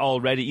here, I'm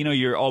already,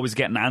 you're always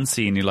getting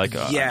antsy and you're like,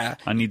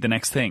 I need the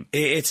next thing.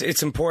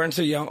 It's important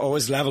to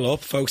always level up,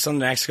 focus on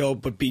the next goal,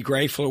 but be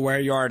grateful where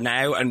you are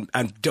now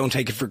and don't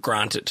take it for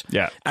granted.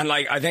 Yeah. And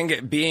I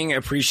think being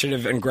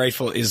appreciative and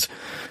grateful is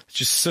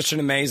just such an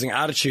amazing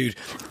attitude.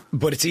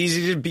 but it's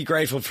easy to be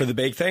grateful for the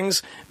big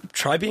things.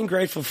 Try being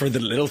grateful for the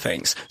little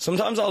things.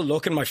 Sometimes I'll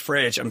look in my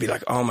fridge and be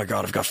like, oh my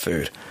God, I've got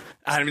food.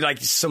 And I'd be like,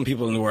 some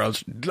people in the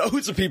world,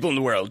 loads of people in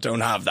the world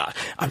don't have that.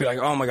 I'd be like,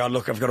 oh my God,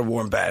 look, I've got a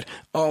warm bed.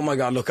 Oh my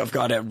God, look, I've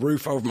got a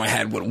roof over my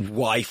head with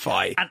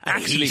Wi-Fi and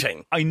actually,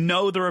 heating. I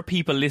know there are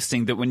people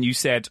listening that when you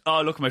said,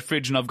 oh, look at my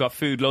fridge and I've got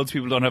food, loads of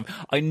people don't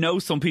have. I know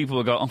some people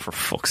will go, oh, for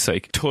fuck's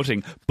sake,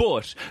 tutting.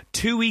 But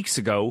 2 weeks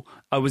ago,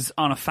 I was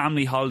on a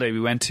family holiday.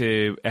 We went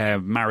to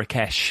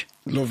Marrakesh.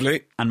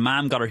 Lovely. And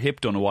Mam got her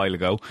hip done a while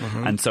ago,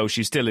 and so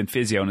she's still in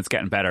physio and it's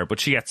getting better, but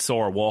she gets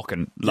sore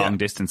walking long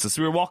distances.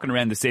 So we were walking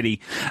around the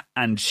city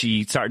and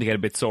she started to get a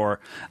bit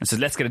sore and said,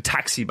 let's get a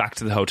taxi back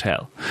to the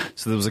hotel.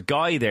 So there was a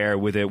guy there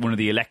with one of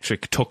the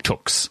electric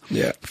tuk-tuks.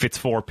 Yeah. Fits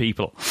 4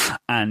 people.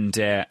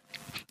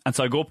 And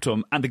so I go up to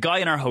him, and the guy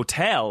in our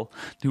hotel,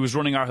 who was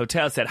running our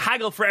hotel, said,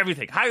 haggle for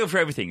everything.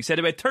 He said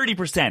about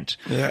 30%.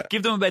 Yeah.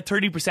 Give them about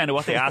 30% of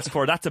what they ask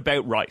for. That's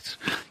about right.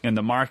 In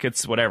the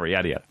markets, whatever,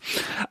 yada,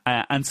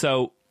 yada. And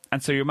so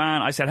your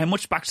man, I said, how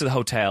much back to the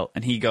hotel?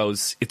 And he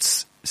goes,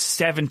 it's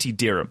 70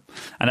 dirham.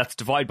 And that's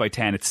divided by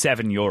 10, it's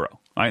 €7.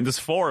 Right, and there's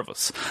 4 of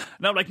us.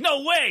 And I'm like,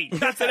 no way!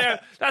 That's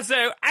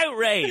an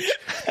outrage!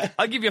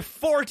 I'll give you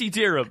 40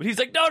 dirham. And he's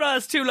like, no,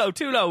 that's too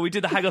low. We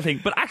did the haggle thing.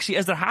 But actually,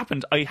 as that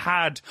happened, I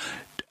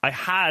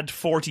had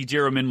 40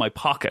 dirham in my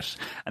pocket,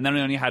 and then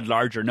I only had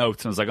larger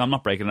notes, and I was like, I'm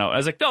not breaking it out. I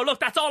was like, no,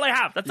 look, that's all I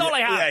have.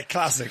 Yeah,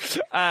 classic.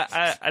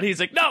 And he's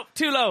like, no,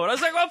 too low. And I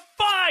was like, well,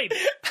 fine.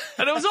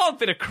 And it was all a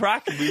bit of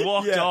crack, and we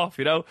walked off,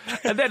 you know.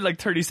 And then like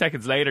 30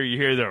 seconds later, you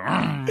hear the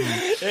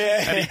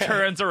and he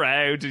turns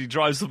around and he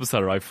drives up and said,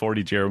 all right,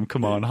 40 dirham,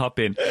 come on, hop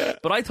in.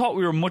 But I thought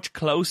we were much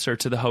closer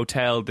to the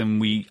hotel than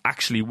we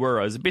actually were.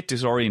 I was a bit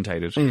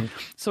disorientated.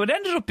 So it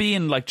ended up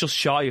being like just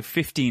shy of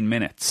 15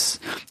 minutes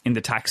in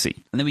the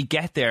taxi. And then we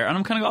get there, and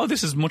I'm kind of oh,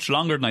 this is much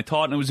longer than I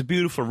thought. And it was a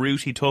beautiful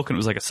route he took, and it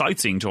was like a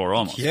sightseeing tour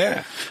almost.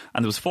 Yeah.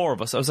 And there was 4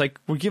 of us. I was like,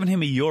 we're giving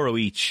him €1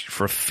 each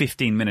for a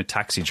 15-minute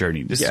taxi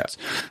journey.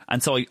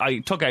 And so I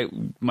took out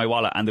my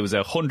wallet, and there was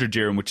 100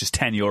 dirham, which is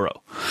 €10.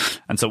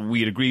 And so we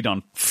had agreed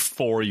on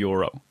 €4.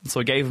 So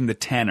I gave him the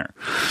tenner,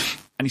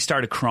 and he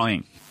started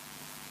crying.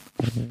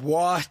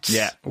 What?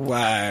 Yeah.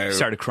 Wow. He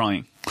started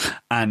crying.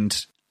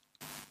 And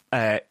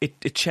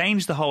it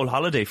changed the whole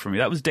holiday for me.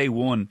 That was day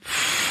 1.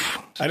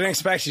 I didn't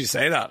expect you to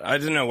say that. I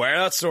didn't know where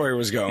that story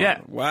was going. Yeah.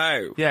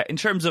 Wow. Yeah, in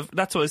terms of,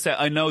 that's what I said.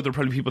 I know there are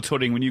probably people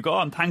tutting when you go, oh,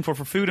 I'm thankful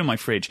for food in my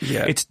fridge.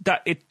 Yeah.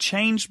 It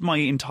changed my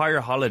entire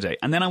holiday.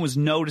 And then I was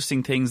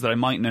noticing things that I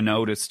mightn't have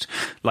noticed,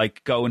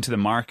 like going to the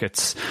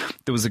markets.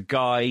 There was a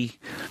guy,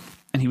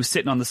 and he was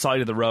sitting on the side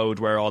of the road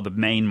where all the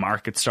main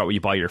markets start, where you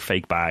buy your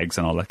fake bags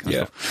and all that kind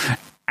of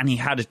stuff. And he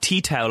had a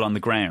tea towel on the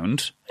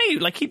ground. He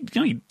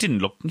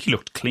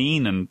looked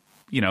clean, and,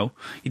 you know,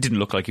 he didn't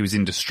look like he was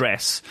in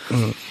distress.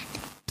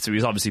 So he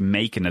was obviously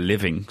making a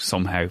living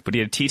somehow. But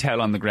he had a tea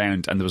towel on the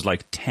ground, and there was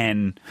like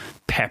 10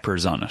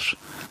 peppers on it.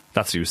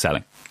 That's what he was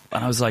selling.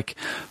 And I was like,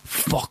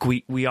 fuck,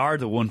 we are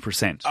the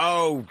 1%.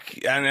 Oh,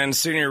 and the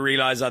sooner you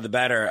realise that, the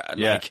better.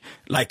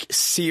 Like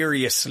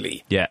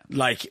seriously. Yeah.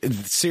 Like,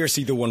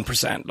 seriously, the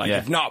 1%. Like,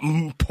 if not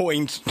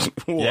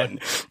 0.1. Yeah.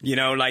 You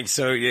know, like,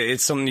 so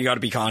it's something you got to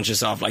be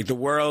conscious of. Like, the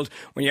world,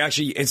 when you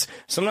actually, it's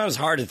sometimes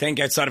hard to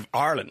think outside of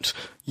Ireland.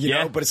 You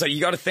know, but it's like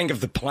you got to think of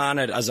the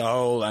planet as a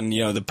whole, and,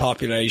 you know, the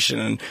population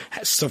and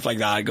stuff like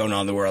that going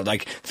on in the world.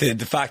 Like, the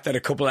fact that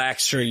a couple of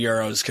extra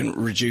euros can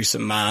reduce a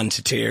man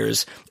to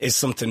tears is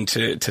something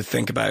to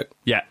think about.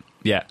 Yeah.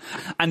 Yeah.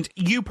 And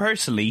you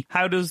personally,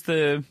 how does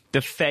the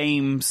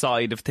fame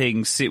side of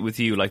things sit with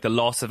you? Like the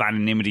loss of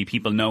anonymity,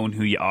 people knowing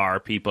who you are,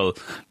 people,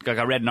 like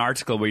I read an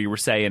article where you were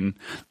saying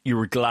you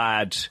were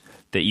glad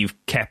that you've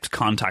kept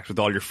contact with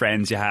all your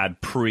friends you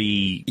had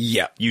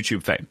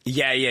pre-YouTube fame.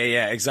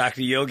 Yeah,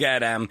 exactly. You'll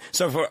get,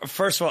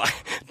 first of all, I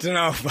don't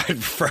know if I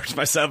refer to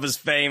myself as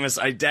famous.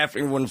 I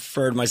definitely wouldn't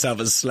refer to myself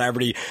as a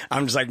celebrity.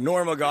 I'm just like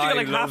normal guy.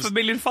 You got like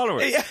 500,000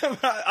 followers. Yeah,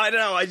 I don't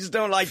know. I just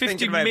don't like 50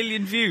 thinking about 50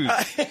 million views.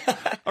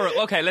 All right,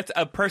 okay, let's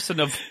a person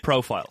of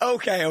profile.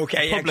 Okay.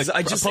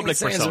 I just think it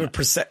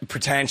sounds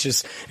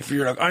pretentious. If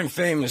you're like, I'm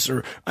famous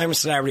or I'm a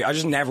celebrity, I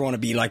just never want to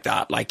be like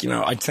that. Like, you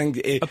know, I think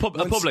a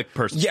public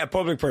person. Yeah,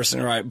 public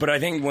person. Right, but I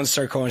think once you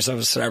start calling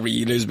yourself a celebrity,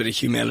 you lose a bit of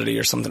humility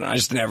or something. I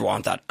just never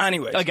want that.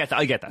 Anyways, I get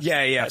that.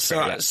 Yeah.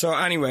 So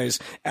anyways,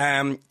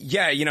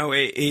 you know,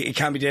 it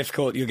can be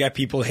difficult. You'll get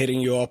people hitting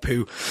you up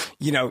who,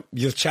 you know,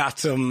 you'll chat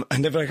to them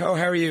and they'll be like, "Oh,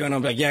 how are you?" And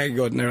I'm like, "Yeah,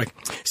 good." And they're like,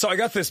 "So I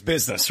got this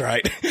business,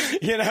 right?"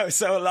 You know,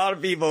 so a lot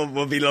of people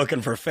will be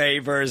looking for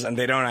favors and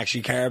they don't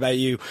actually care about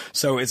you.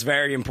 So it's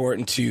very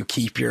important to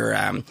keep your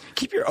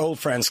old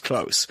friends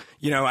close.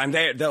 You know, and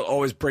they'll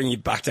always bring you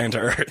back down to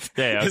earth.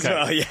 Yeah, okay. As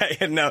well.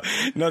 Yeah, no,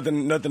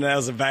 nothing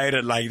else about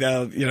it. Like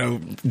they'll, you know,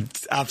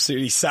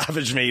 absolutely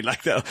savage me.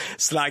 Like they'll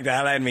slag the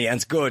hell out of me, and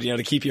it's good, you know,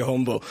 to keep you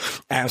humble.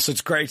 So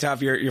it's great to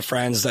have your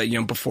friends that,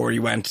 you know, before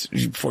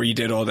you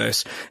did all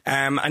this.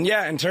 And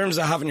yeah, in terms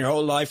of having your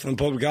whole life in the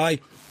public eye,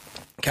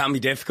 can be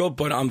difficult,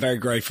 but I'm very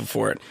grateful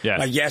for it. Yeah.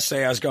 Like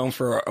yesterday, I was going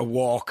for a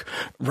walk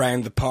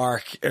around the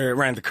park,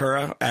 around the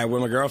Curragh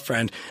with my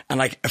girlfriend, and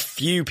like a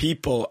few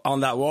people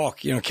on that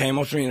walk, you know, came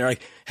up to me and they're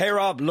like, "Hey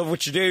Rob, love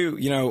what you do.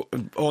 You know,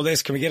 all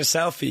this. Can we get a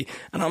selfie?"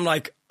 And I'm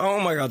like, oh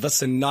my God,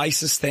 that's the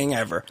nicest thing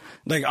ever.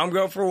 Like, I'm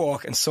going for a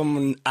walk and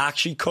someone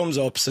actually comes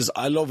up, says,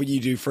 "I love what you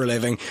do for a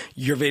living.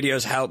 Your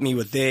videos help me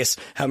with this,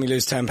 help me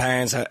lose 10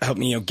 pounds, help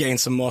me, you know, gain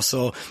some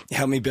muscle,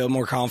 help me build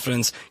more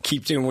confidence.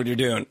 Keep doing what you're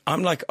doing."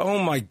 I'm like, oh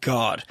my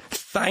God,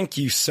 thank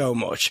you so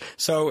much.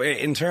 So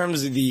in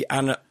terms of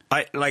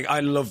I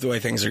love the way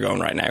things are going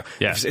right now.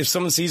 Yeah. If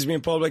someone sees me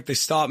in public, they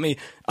stop me.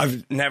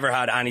 I've never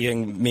had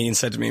anything mean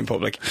said to me in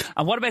public.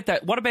 And what about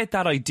that? What about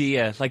that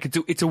idea? Like,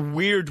 it's a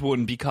weird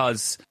one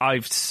because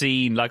I've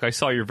seen, like, I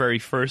saw your very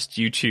first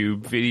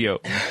YouTube video.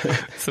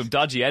 Some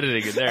dodgy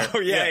editing in there. Oh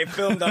yeah, it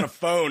filmed on a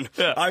phone.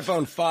 Yeah.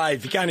 iPhone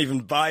 5. You can't even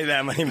buy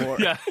them anymore.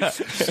 Yeah.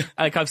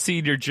 Like, I've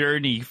seen your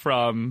journey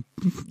from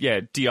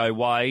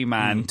DIY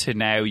man to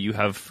now you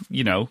have,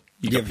 you know,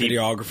 you get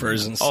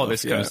videographers and stuff. All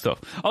this kind of stuff.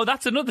 Oh,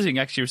 that's another thing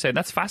actually you were saying.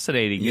 That's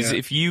fascinating. Is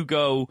if you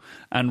go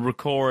and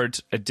record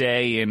a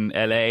day in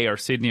LA or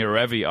Sydney or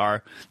wherever you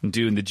are and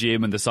doing the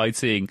gym and the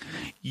sightseeing,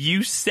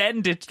 you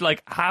send it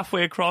like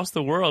halfway across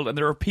the world and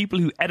there are people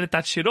who edit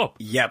that shit up.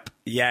 Yep.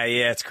 Yeah,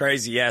 it's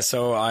crazy. Yeah,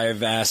 so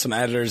I've some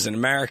editors in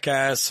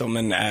America, some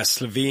in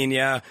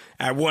Slovenia,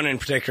 one in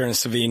particular in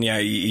Slovenia.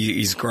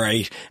 He's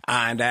great.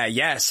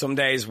 And some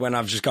days when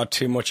I've just got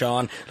too much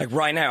on, like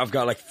right now I've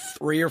got like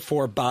 3 or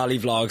 4 Bali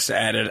vlogs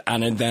to edit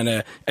and then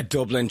a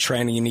Dublin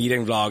training and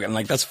eating vlog, and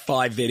like that's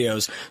 5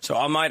 videos. So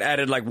I might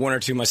edit like 1 or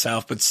 2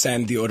 myself, but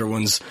send the other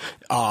ones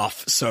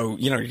off. So,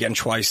 you know, you're getting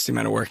twice the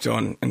amount of work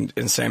done in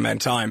the same amount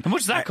of time. How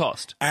much does that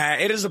cost?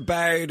 It is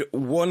about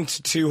 100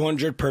 to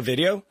 200 per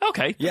video.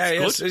 Okay. Yeah,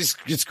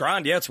 it's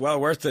grand. Yeah, it's well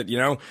worth it, you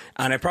know.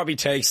 And it probably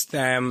takes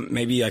them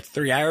maybe like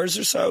 3 hours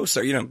or so.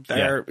 So, you know,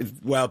 they're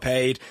well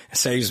paid. It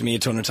saves me a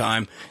ton of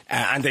time.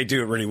 And they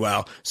do it really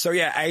well. So,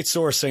 yeah,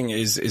 outsourcing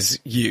is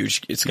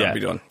huge. It's got to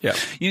be done. Yeah.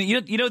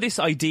 You know this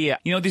idea,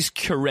 you know, this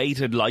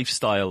curated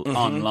lifestyle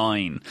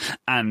online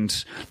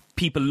and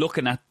people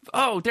looking at,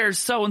 oh, there's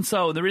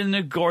so-and-so, they're in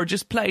a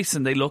gorgeous place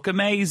and they look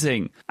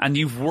amazing. And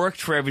you've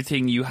worked for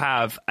everything you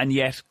have, and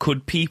yet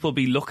could people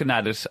be looking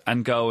at it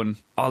and going,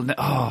 I'll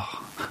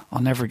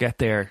never get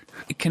there.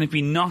 Can it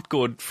be not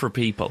good for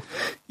people?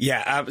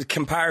 Yeah,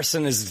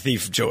 comparison is the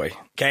thief of joy.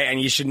 Okay, and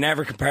you should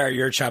never compare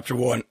your chapter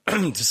 1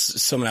 to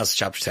someone else's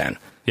chapter 10.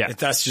 Yeah.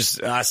 That's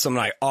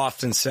something I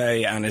often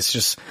say, and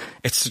it's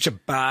such a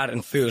bad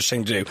and foolish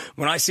thing to do.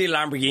 When I see a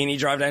Lamborghini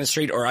drive down the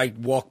street or I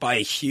walk by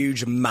a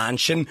huge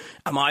mansion,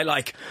 am I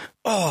like,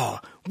 oh,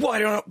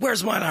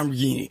 where's my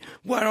Lamborghini?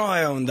 Why don't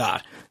I own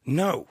that?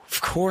 No,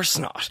 of course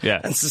not. Yeah.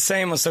 And it's the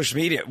same on social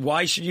media.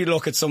 Why should you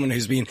look at someone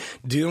who's been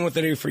doing what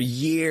they do for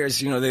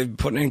years? You know, they've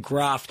put in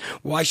graft.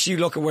 Why should you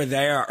look at where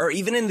they are? Or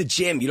even in the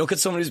gym, you look at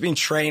someone who's been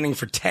training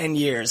for 10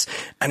 years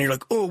and you're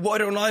like, oh, why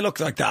don't I look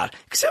like that?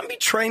 Because I haven't been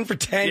trained for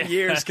 10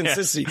 years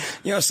consistently.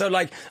 You know, so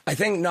like, I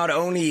think not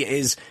only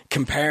is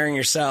comparing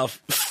yourself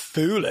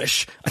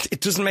foolish, it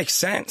doesn't make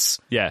sense.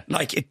 Yeah.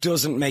 Like, it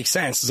doesn't make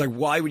sense. It's like,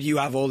 why would you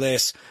have all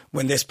this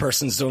when this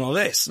person's done all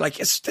this? Like,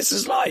 this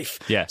is life.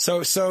 Yeah.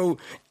 So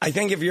I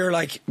think if you're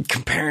like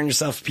comparing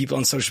yourself to people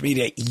on social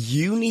media,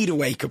 you need a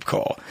wake up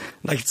call.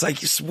 Like, it's like,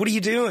 what are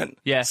you doing?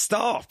 Yeah.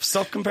 Stop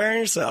comparing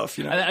yourself,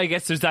 you know? And I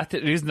guess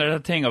isn't there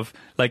that thing of,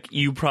 like,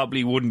 you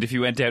probably wouldn't, if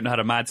you went out and had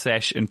a mad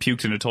sesh and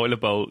puked in a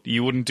toilet bowl,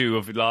 you wouldn't do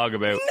a vlog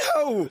about.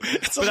 No!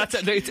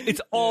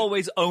 It's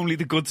always only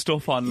the good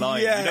stuff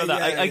online. Yeah, you know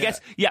that? I guess,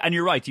 and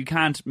you're right, you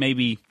can't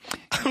maybe.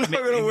 I'm not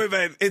going to whip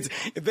out. It's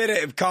a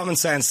bit of common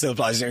sense still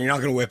applies. You're not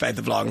going to whip out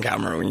the vlogging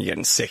camera when you're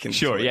getting sick. And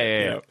sure,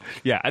 yeah.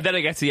 And then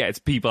I guess, it's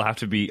people have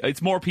to be.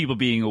 It's more people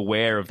being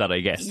aware of that. I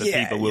guess that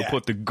people will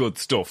put the good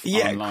stuff.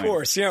 online. Of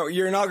course. You know,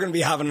 you're not going to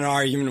be having an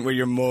argument with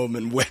your mum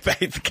and whip out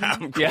the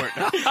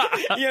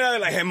camcorder. You know,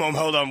 like, hey mum,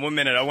 hold on 1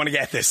 minute. I want to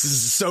get this. This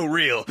is so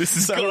real. This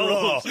is so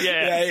raw.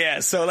 Yeah.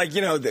 So like,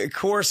 you know, of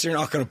course you're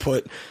not going to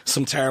put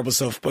some terrible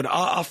stuff. But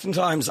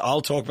oftentimes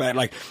I'll talk about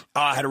like,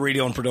 I had a really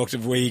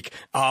unproductive week.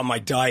 My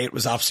diet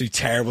was absolutely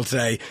terrible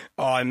today.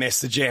 I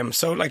missed the gym.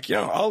 So like, you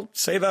know, I'll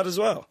say that as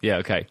well. Yeah,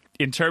 okay.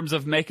 In terms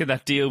of making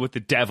that deal with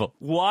the devil,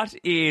 what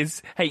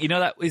is, hey, you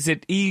know that, is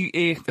it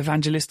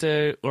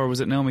Evangelista or was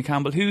it Naomi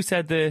Campbell? Who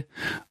said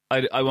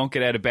I won't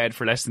get out of bed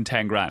for less than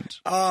 10 grand?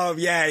 Oh,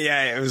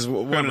 yeah, it was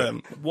one of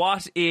them.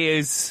 What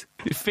is,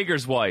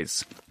 figures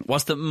wise,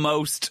 what's the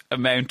most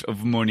amount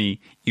of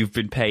money you've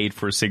been paid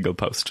for a single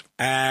post?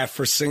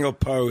 For a single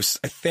post,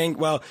 I think,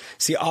 well,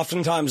 see,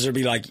 oftentimes there'll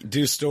be like,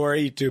 do a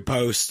story, do a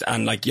post,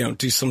 and like, you know,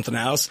 do something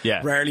else.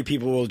 Yeah. Rarely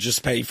people will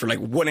just pay for like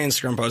one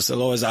Instagram post.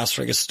 They'll always ask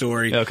for like a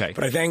story. Okay.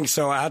 But I think,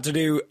 so I had to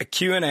do a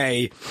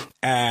Q&A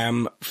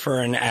for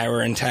an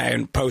hour in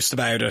town, post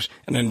about it,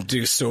 and then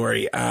do a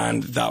story.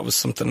 And that was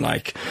something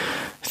like,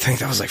 I think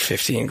that was like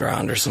 15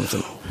 grand or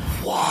something.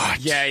 What?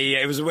 Yeah,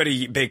 it was with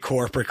a big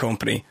corporate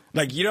company.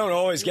 Like, you don't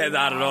always get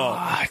that at all.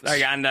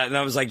 Like, and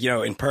that was like,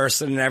 in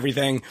person and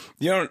everything.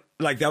 You don't,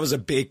 like, that was a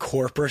big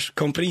corporate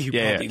company who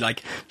probably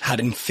like had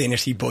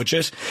infinity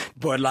budget.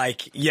 But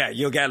like,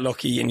 you'll get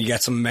lucky and you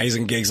get some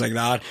amazing gigs like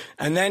that.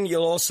 And then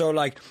you'll also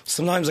like,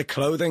 sometimes a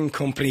clothing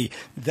company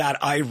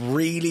that I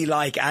really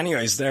like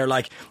anyways, they're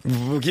like,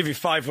 we'll give you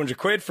 500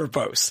 quid for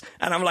posts.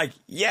 And I'm like,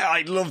 yeah,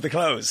 I love the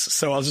clothes,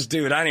 so I'll just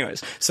do it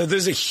anyways. So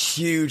there's a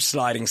huge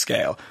sliding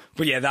scale.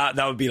 But yeah,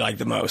 that would be like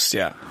the most,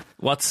 yeah.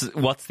 What's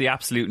the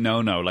absolute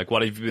no-no? Like,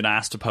 what have you been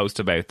asked to post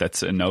about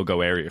that's a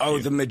no-go area for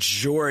you? The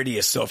majority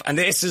of stuff. And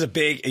this is a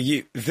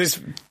big...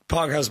 this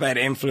podcast about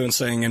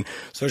influencing and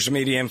social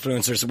media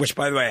influencers, which,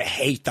 by the way, I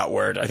hate that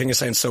word. I think it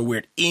sounds so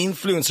weird.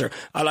 Influencer.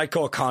 I like to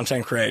call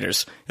content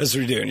creators. That's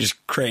what you're doing,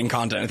 just creating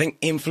content. I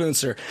think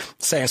influencer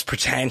sounds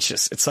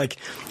pretentious. It's like,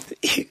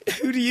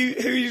 who do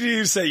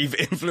you say you've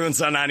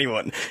influenced on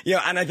anyone?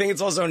 And I think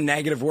it's also a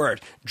negative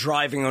word,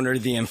 driving under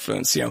the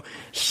influence.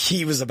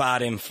 He was a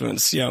bad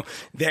influence. I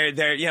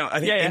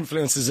think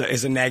influence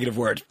is a negative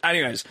word.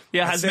 Anyways.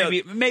 Yeah, has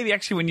maybe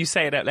actually when you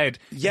say it out loud,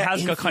 it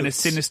has got kind of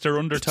sinister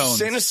undertones.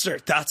 Sinister,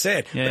 that's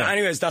it. Yeah, but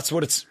anyways, that's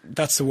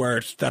the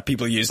word that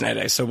people use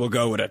nowadays, so we'll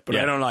go with it. But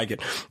I don't like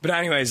it. But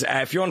anyways,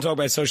 if you want to talk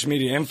about social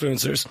media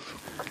influencers,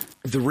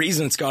 the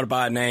reason it's got a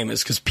bad name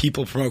is because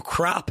people promote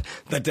crap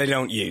that they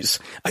don't use.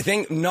 I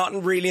think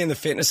not really in the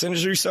fitness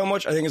industry so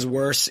much. I think it's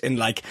worse in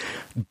like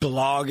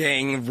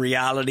blogging,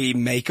 reality,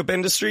 makeup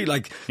industry.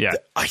 Like,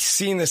 I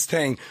seen this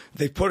thing.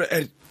 They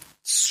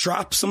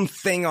strap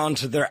something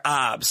onto their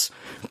abs,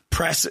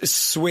 press a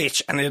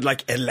switch, and it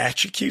like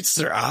electrocutes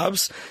their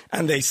abs,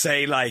 and they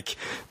say like,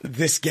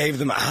 this gave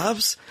them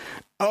abs.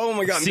 Oh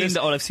my God.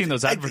 I've seen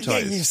those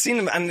advertised. Yeah, you've seen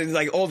them. And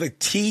like all the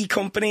tea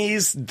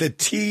companies, and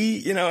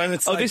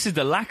it's like, this is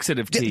the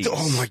laxative tea.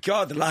 Oh my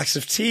God, the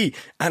laxative tea.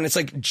 And it's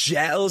like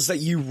gels that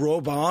you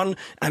rub on,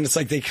 and it's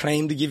like they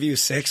claim to give you a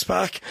six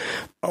pack.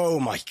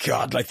 Oh my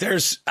God. Like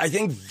I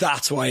think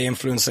that's why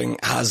influencing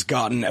has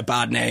gotten a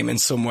bad name in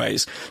some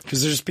ways.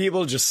 Because there's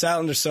people just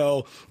selling their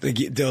soul.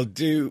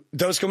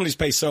 Those companies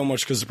pay so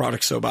much because the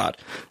product's so bad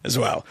as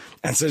well.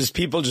 And so there's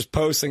people just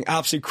posting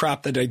absolute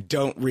crap that they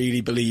don't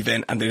really believe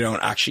in and they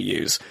don't actually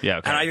use. Yeah,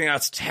 okay. And I think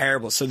that's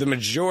terrible. So the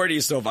majority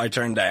of stuff I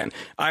turn down.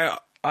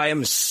 I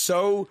am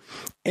so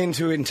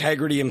into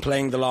integrity and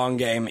playing the long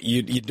game,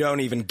 you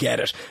don't even get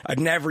it. I'd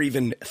never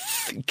even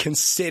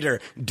consider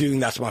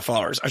doing that to my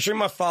followers. I treat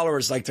my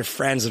followers like they're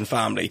friends and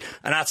family,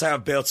 and that's how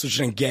I've built such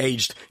an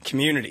engaged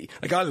community.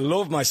 Like, I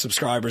love my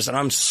subscribers, and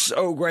I'm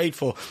so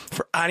grateful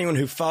for anyone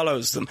who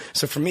follows them.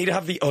 So for me to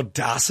have the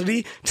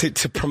audacity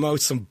to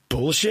promote some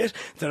bullshit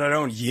that I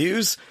don't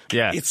use,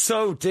 it's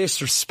so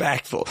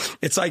disrespectful.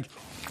 It's like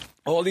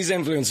all these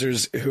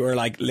influencers who are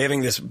like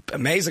living this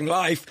amazing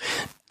life,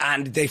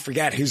 and they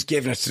forget who's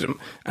giving it to them.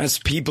 And it's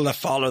people that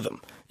follow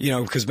them,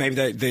 because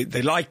maybe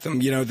they like them,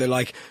 they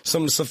like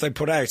some of the stuff they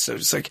put out. So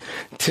it's like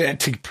to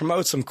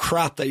promote some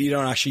crap that you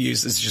don't actually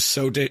use is just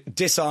so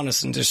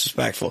dishonest and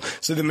disrespectful.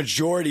 So the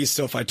majority of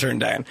stuff I turn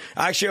down.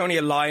 I actually only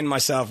align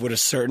myself with a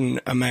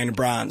certain amount of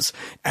brands.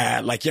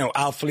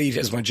 Alphalete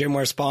is my gym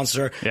wear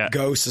sponsor. Yeah.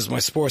 Ghost is my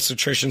sports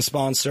nutrition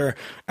sponsor.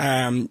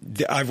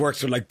 I've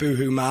worked with like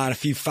Boohoo Man, a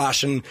few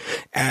fashion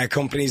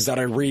companies that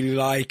I really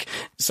like.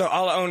 So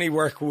I'll only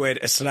work with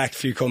a select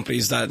few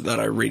companies that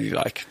I really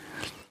like.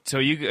 So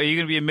are you going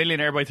to be a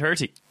millionaire by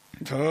 30?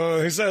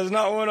 Oh, who says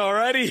not one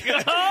already?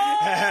 No,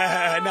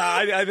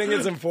 I think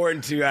it's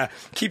important to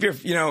keep your,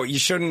 you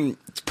shouldn't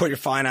put your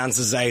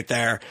finances out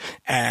there.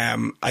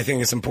 I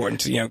think it's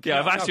important to,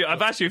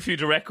 I've asked you a few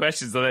direct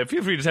questions, so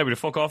feel free to tell me to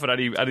fuck off at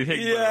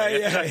anything.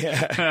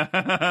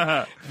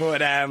 Yeah.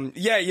 But,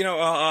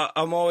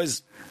 I'm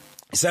always...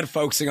 Instead of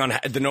focusing on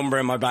the number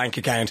in my bank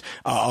account,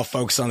 I'll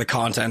focus on the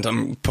content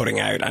I'm putting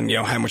out and,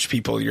 how much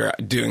people you're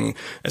doing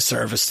a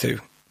service to.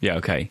 Yeah,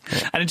 okay.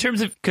 And in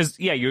terms of, because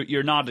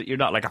you're not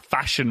like a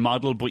fashion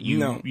model, but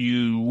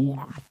you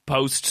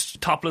post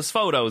topless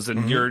photos,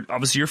 and you're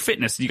obviously your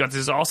fitness. You got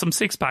this awesome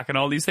six pack and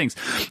all these things.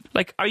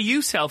 Like, are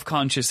you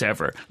self-conscious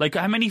ever? Like,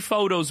 how many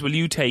photos will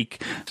you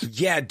take?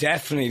 Yeah,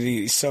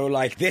 definitely. So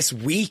like this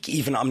week,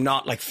 even I'm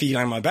not like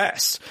feeling my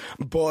best,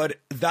 but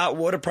that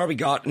would have probably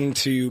gotten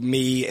to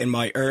me in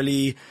my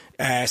early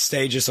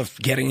stages of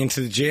getting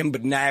into the gym.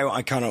 But now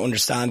I kind of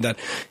understand that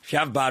if you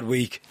have a bad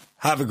week,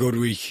 have a good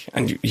week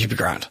and you'll be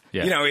grand.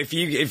 Yeah. If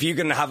you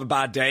can have a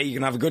bad day, you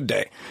can have a good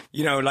day.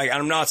 And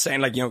I'm not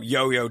saying like,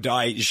 yo-yo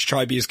diet. You should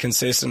try to be as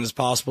consistent as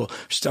possible.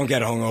 Just don't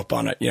get hung up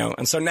on it,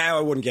 And so now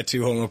I wouldn't get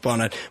too hung up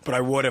on it, but I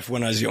would have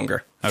when I was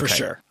younger. For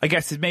sure. I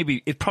guess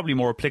it's probably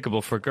more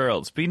applicable for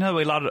girls. But a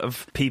lot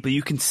of people,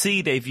 you can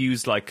see they've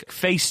used like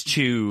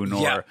Facetune,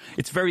 or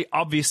it's very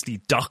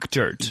obviously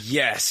doctored.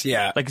 Yes,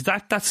 yeah. Like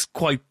that's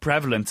quite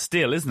prevalent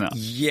still, isn't it?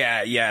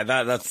 Yeah.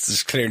 That's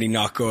just clearly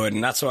not good.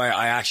 And that's why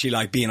I actually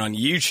like being on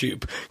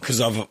YouTube, because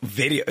of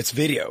video. It's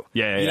video.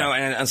 Yeah.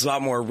 And it's a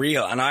lot more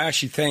real. And I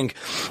actually think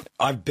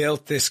I've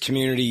built this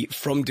community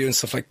from doing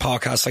stuff like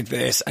podcasts like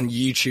this and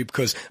YouTube,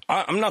 because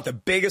I'm not the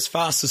biggest,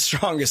 fastest,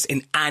 strongest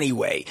in any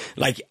way,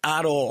 like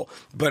at all. all.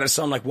 But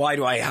so I'm like, why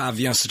do I have,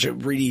 such a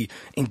really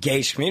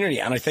engaged community?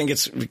 And I think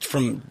it's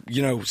from,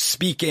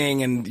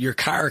 speaking and your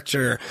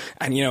character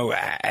and,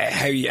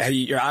 how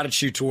your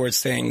attitude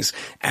towards things,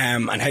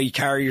 and how you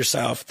carry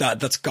yourself,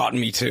 that's gotten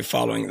me to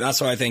following.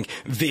 That's why I think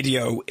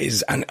video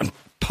is, and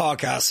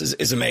podcast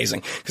is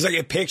amazing, because like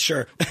a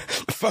picture, a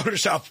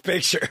Photoshop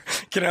picture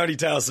can only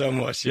tell so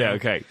much. Yeah,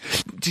 okay.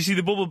 Do you see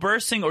the bubble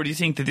bursting, or do you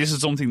think that this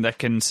is something that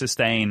can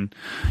sustain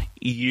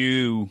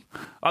you?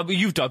 I mean,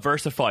 you've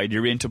diversified.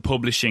 You're into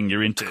publishing.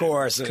 You're into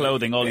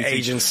clothing. All these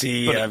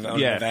agency, things.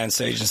 But,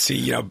 events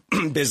agency.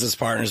 Business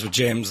partners with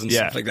gyms and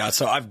stuff like that.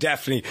 So I've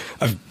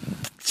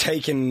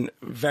taken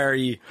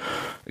very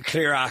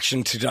clear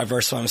action to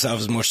diversify myself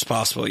as much as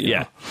possible.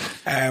 You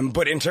know?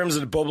 But in terms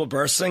of the bubble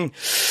bursting.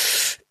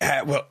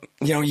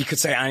 You could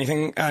say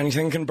anything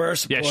can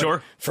burst. Yeah,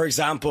 sure. For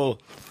example,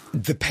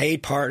 the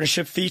paid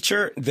partnership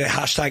feature, the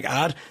hashtag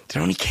ad, that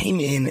only came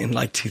in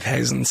like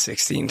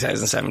 2016,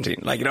 2017.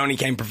 Like, it only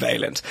came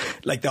prevalent.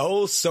 Like, the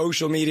whole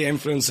social media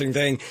influencing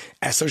thing,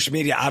 social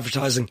media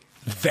advertising,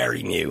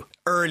 very new.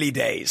 Early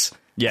days.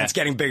 Yeah. It's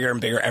getting bigger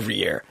and bigger every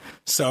year.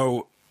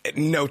 So,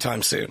 no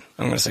time soon.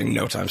 I'm going to say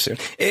no time soon.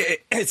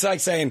 It's like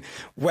saying,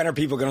 when are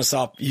people going to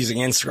stop using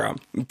Instagram?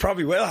 It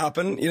probably will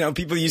happen.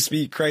 People used to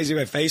be crazy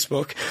about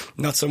Facebook,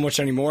 not so much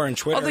anymore, and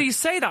Twitter. Although you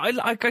say that,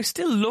 I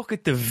still look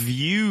at the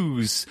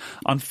views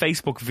on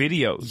Facebook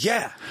videos.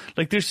 Yeah.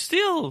 Like, there's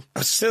still,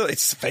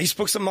 it's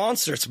Facebook's a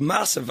monster. It's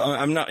massive.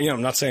 I'm not,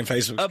 I'm not saying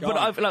Facebook's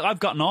gone. But I've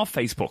gotten off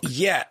Facebook.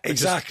 Yeah,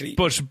 exactly.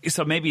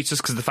 So maybe it's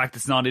just because of the fact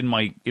it's not in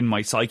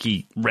my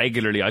psyche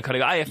regularly. I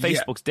kind of go,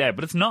 Facebook's dead,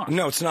 but it's not.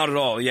 No, it's not at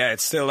all. Yeah,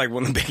 it's still like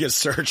one of the biggest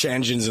search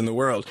engines in the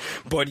world.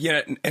 But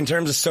in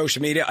terms of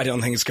social media, I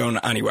don't think it's going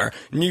anywhere.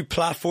 New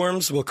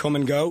platforms will come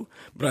and go,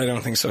 but I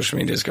don't think social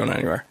media is going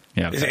anywhere.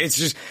 Yeah, okay. It's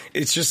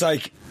just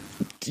like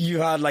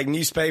you had like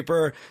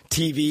newspaper,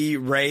 TV,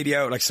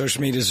 radio. Like,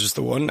 social media is just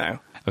the one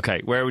now.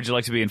 Okay, where would you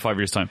like to be in 5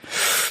 years' time?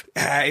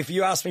 If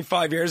you asked me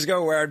 5 years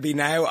ago where I'd be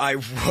now, I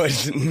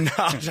would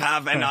not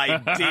have an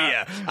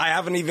idea. I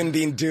haven't even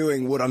been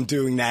doing what I'm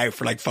doing now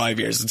for like 5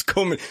 years. It's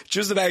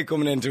just about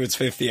coming into its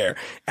 5th year.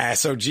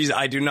 So, geez,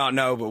 I do not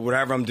know, but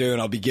whatever I'm doing,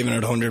 I'll be giving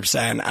it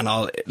 100%, and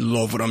I'll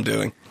love what I'm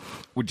doing.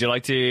 Would you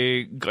like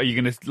to, are you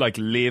going to like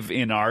live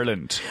in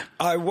Ireland?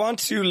 I want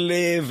to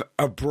live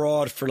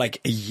abroad for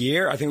like a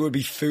year. I think it would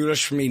be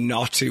foolish for me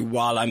not to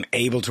while I'm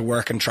able to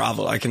work and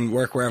travel. I can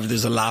work wherever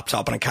there's a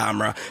laptop and a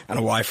camera and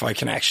a Wi-Fi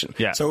connection.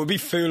 Yeah. So it would be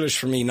foolish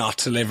for me not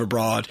to live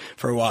abroad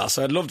for a while.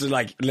 So I'd love to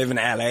like live in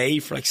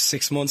LA for like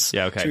 6 months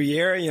to a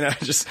year,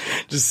 just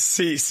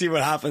see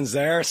what happens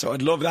there. So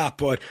I'd love that.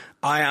 But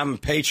I am a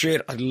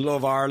patriot. I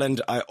love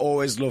Ireland. I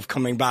always love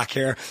coming back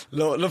here.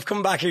 Love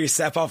coming back here. You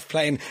step off a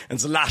plane and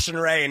it's lashing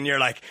rain. And you're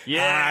like,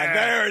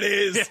 there it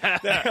is.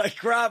 Yeah. Like,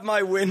 grab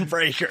my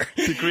windbreaker.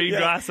 The green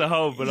grass of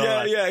hope and all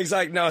that. Yeah,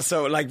 exactly. No,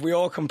 so like we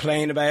all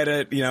complain about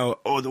it,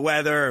 the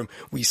weather.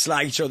 We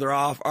slag each other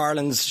off.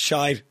 Ireland's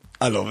shite.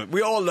 I love it.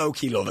 We all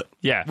low-key love it.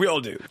 Yeah. We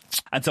all do.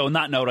 And so on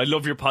that note, I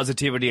love your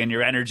positivity and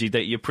your energy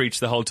that you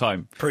preach the whole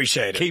time.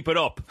 Appreciate it. Keep it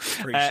up.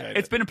 Appreciate it.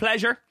 It's been a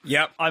pleasure.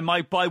 Yep. I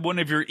might buy one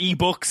of your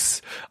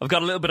ebooks. I've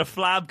got a little bit of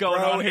flab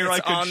going on here. It's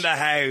on the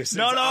house.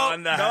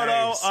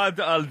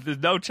 No. There's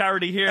no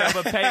charity here. I'm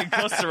a paying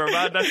customer,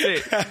 man. That's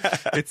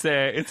it.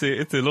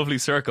 It's a lovely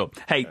circle.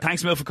 Hey,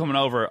 thanks, Mil, for coming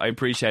over. I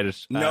appreciate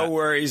it. No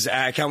worries.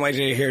 I can't wait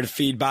to hear the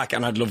feedback,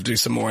 and I'd love to do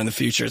some more in the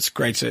future. It's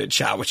great to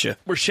chat with you.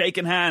 We're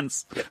shaking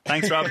hands.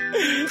 Thanks, Rob.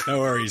 No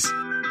worries.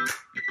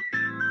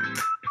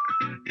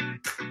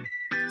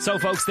 So,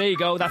 folks, there you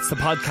go. That's the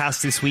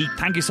podcast this week.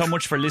 Thank you so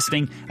much for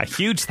listening. A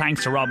huge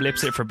thanks to Rob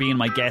Lipsett for being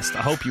my guest.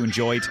 I hope you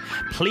enjoyed.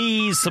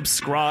 Please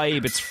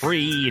subscribe. It's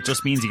free. It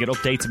just means you get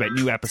updates about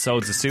new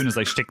episodes as soon as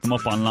I stick them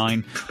up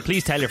online.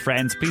 Please tell your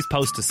friends. Please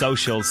post to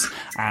socials.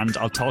 And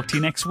I'll talk to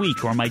you next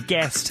week, where my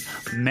guest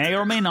may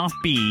or may not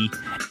be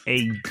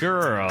a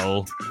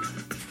girl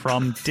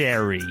from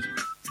Derry.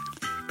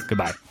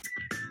 Goodbye.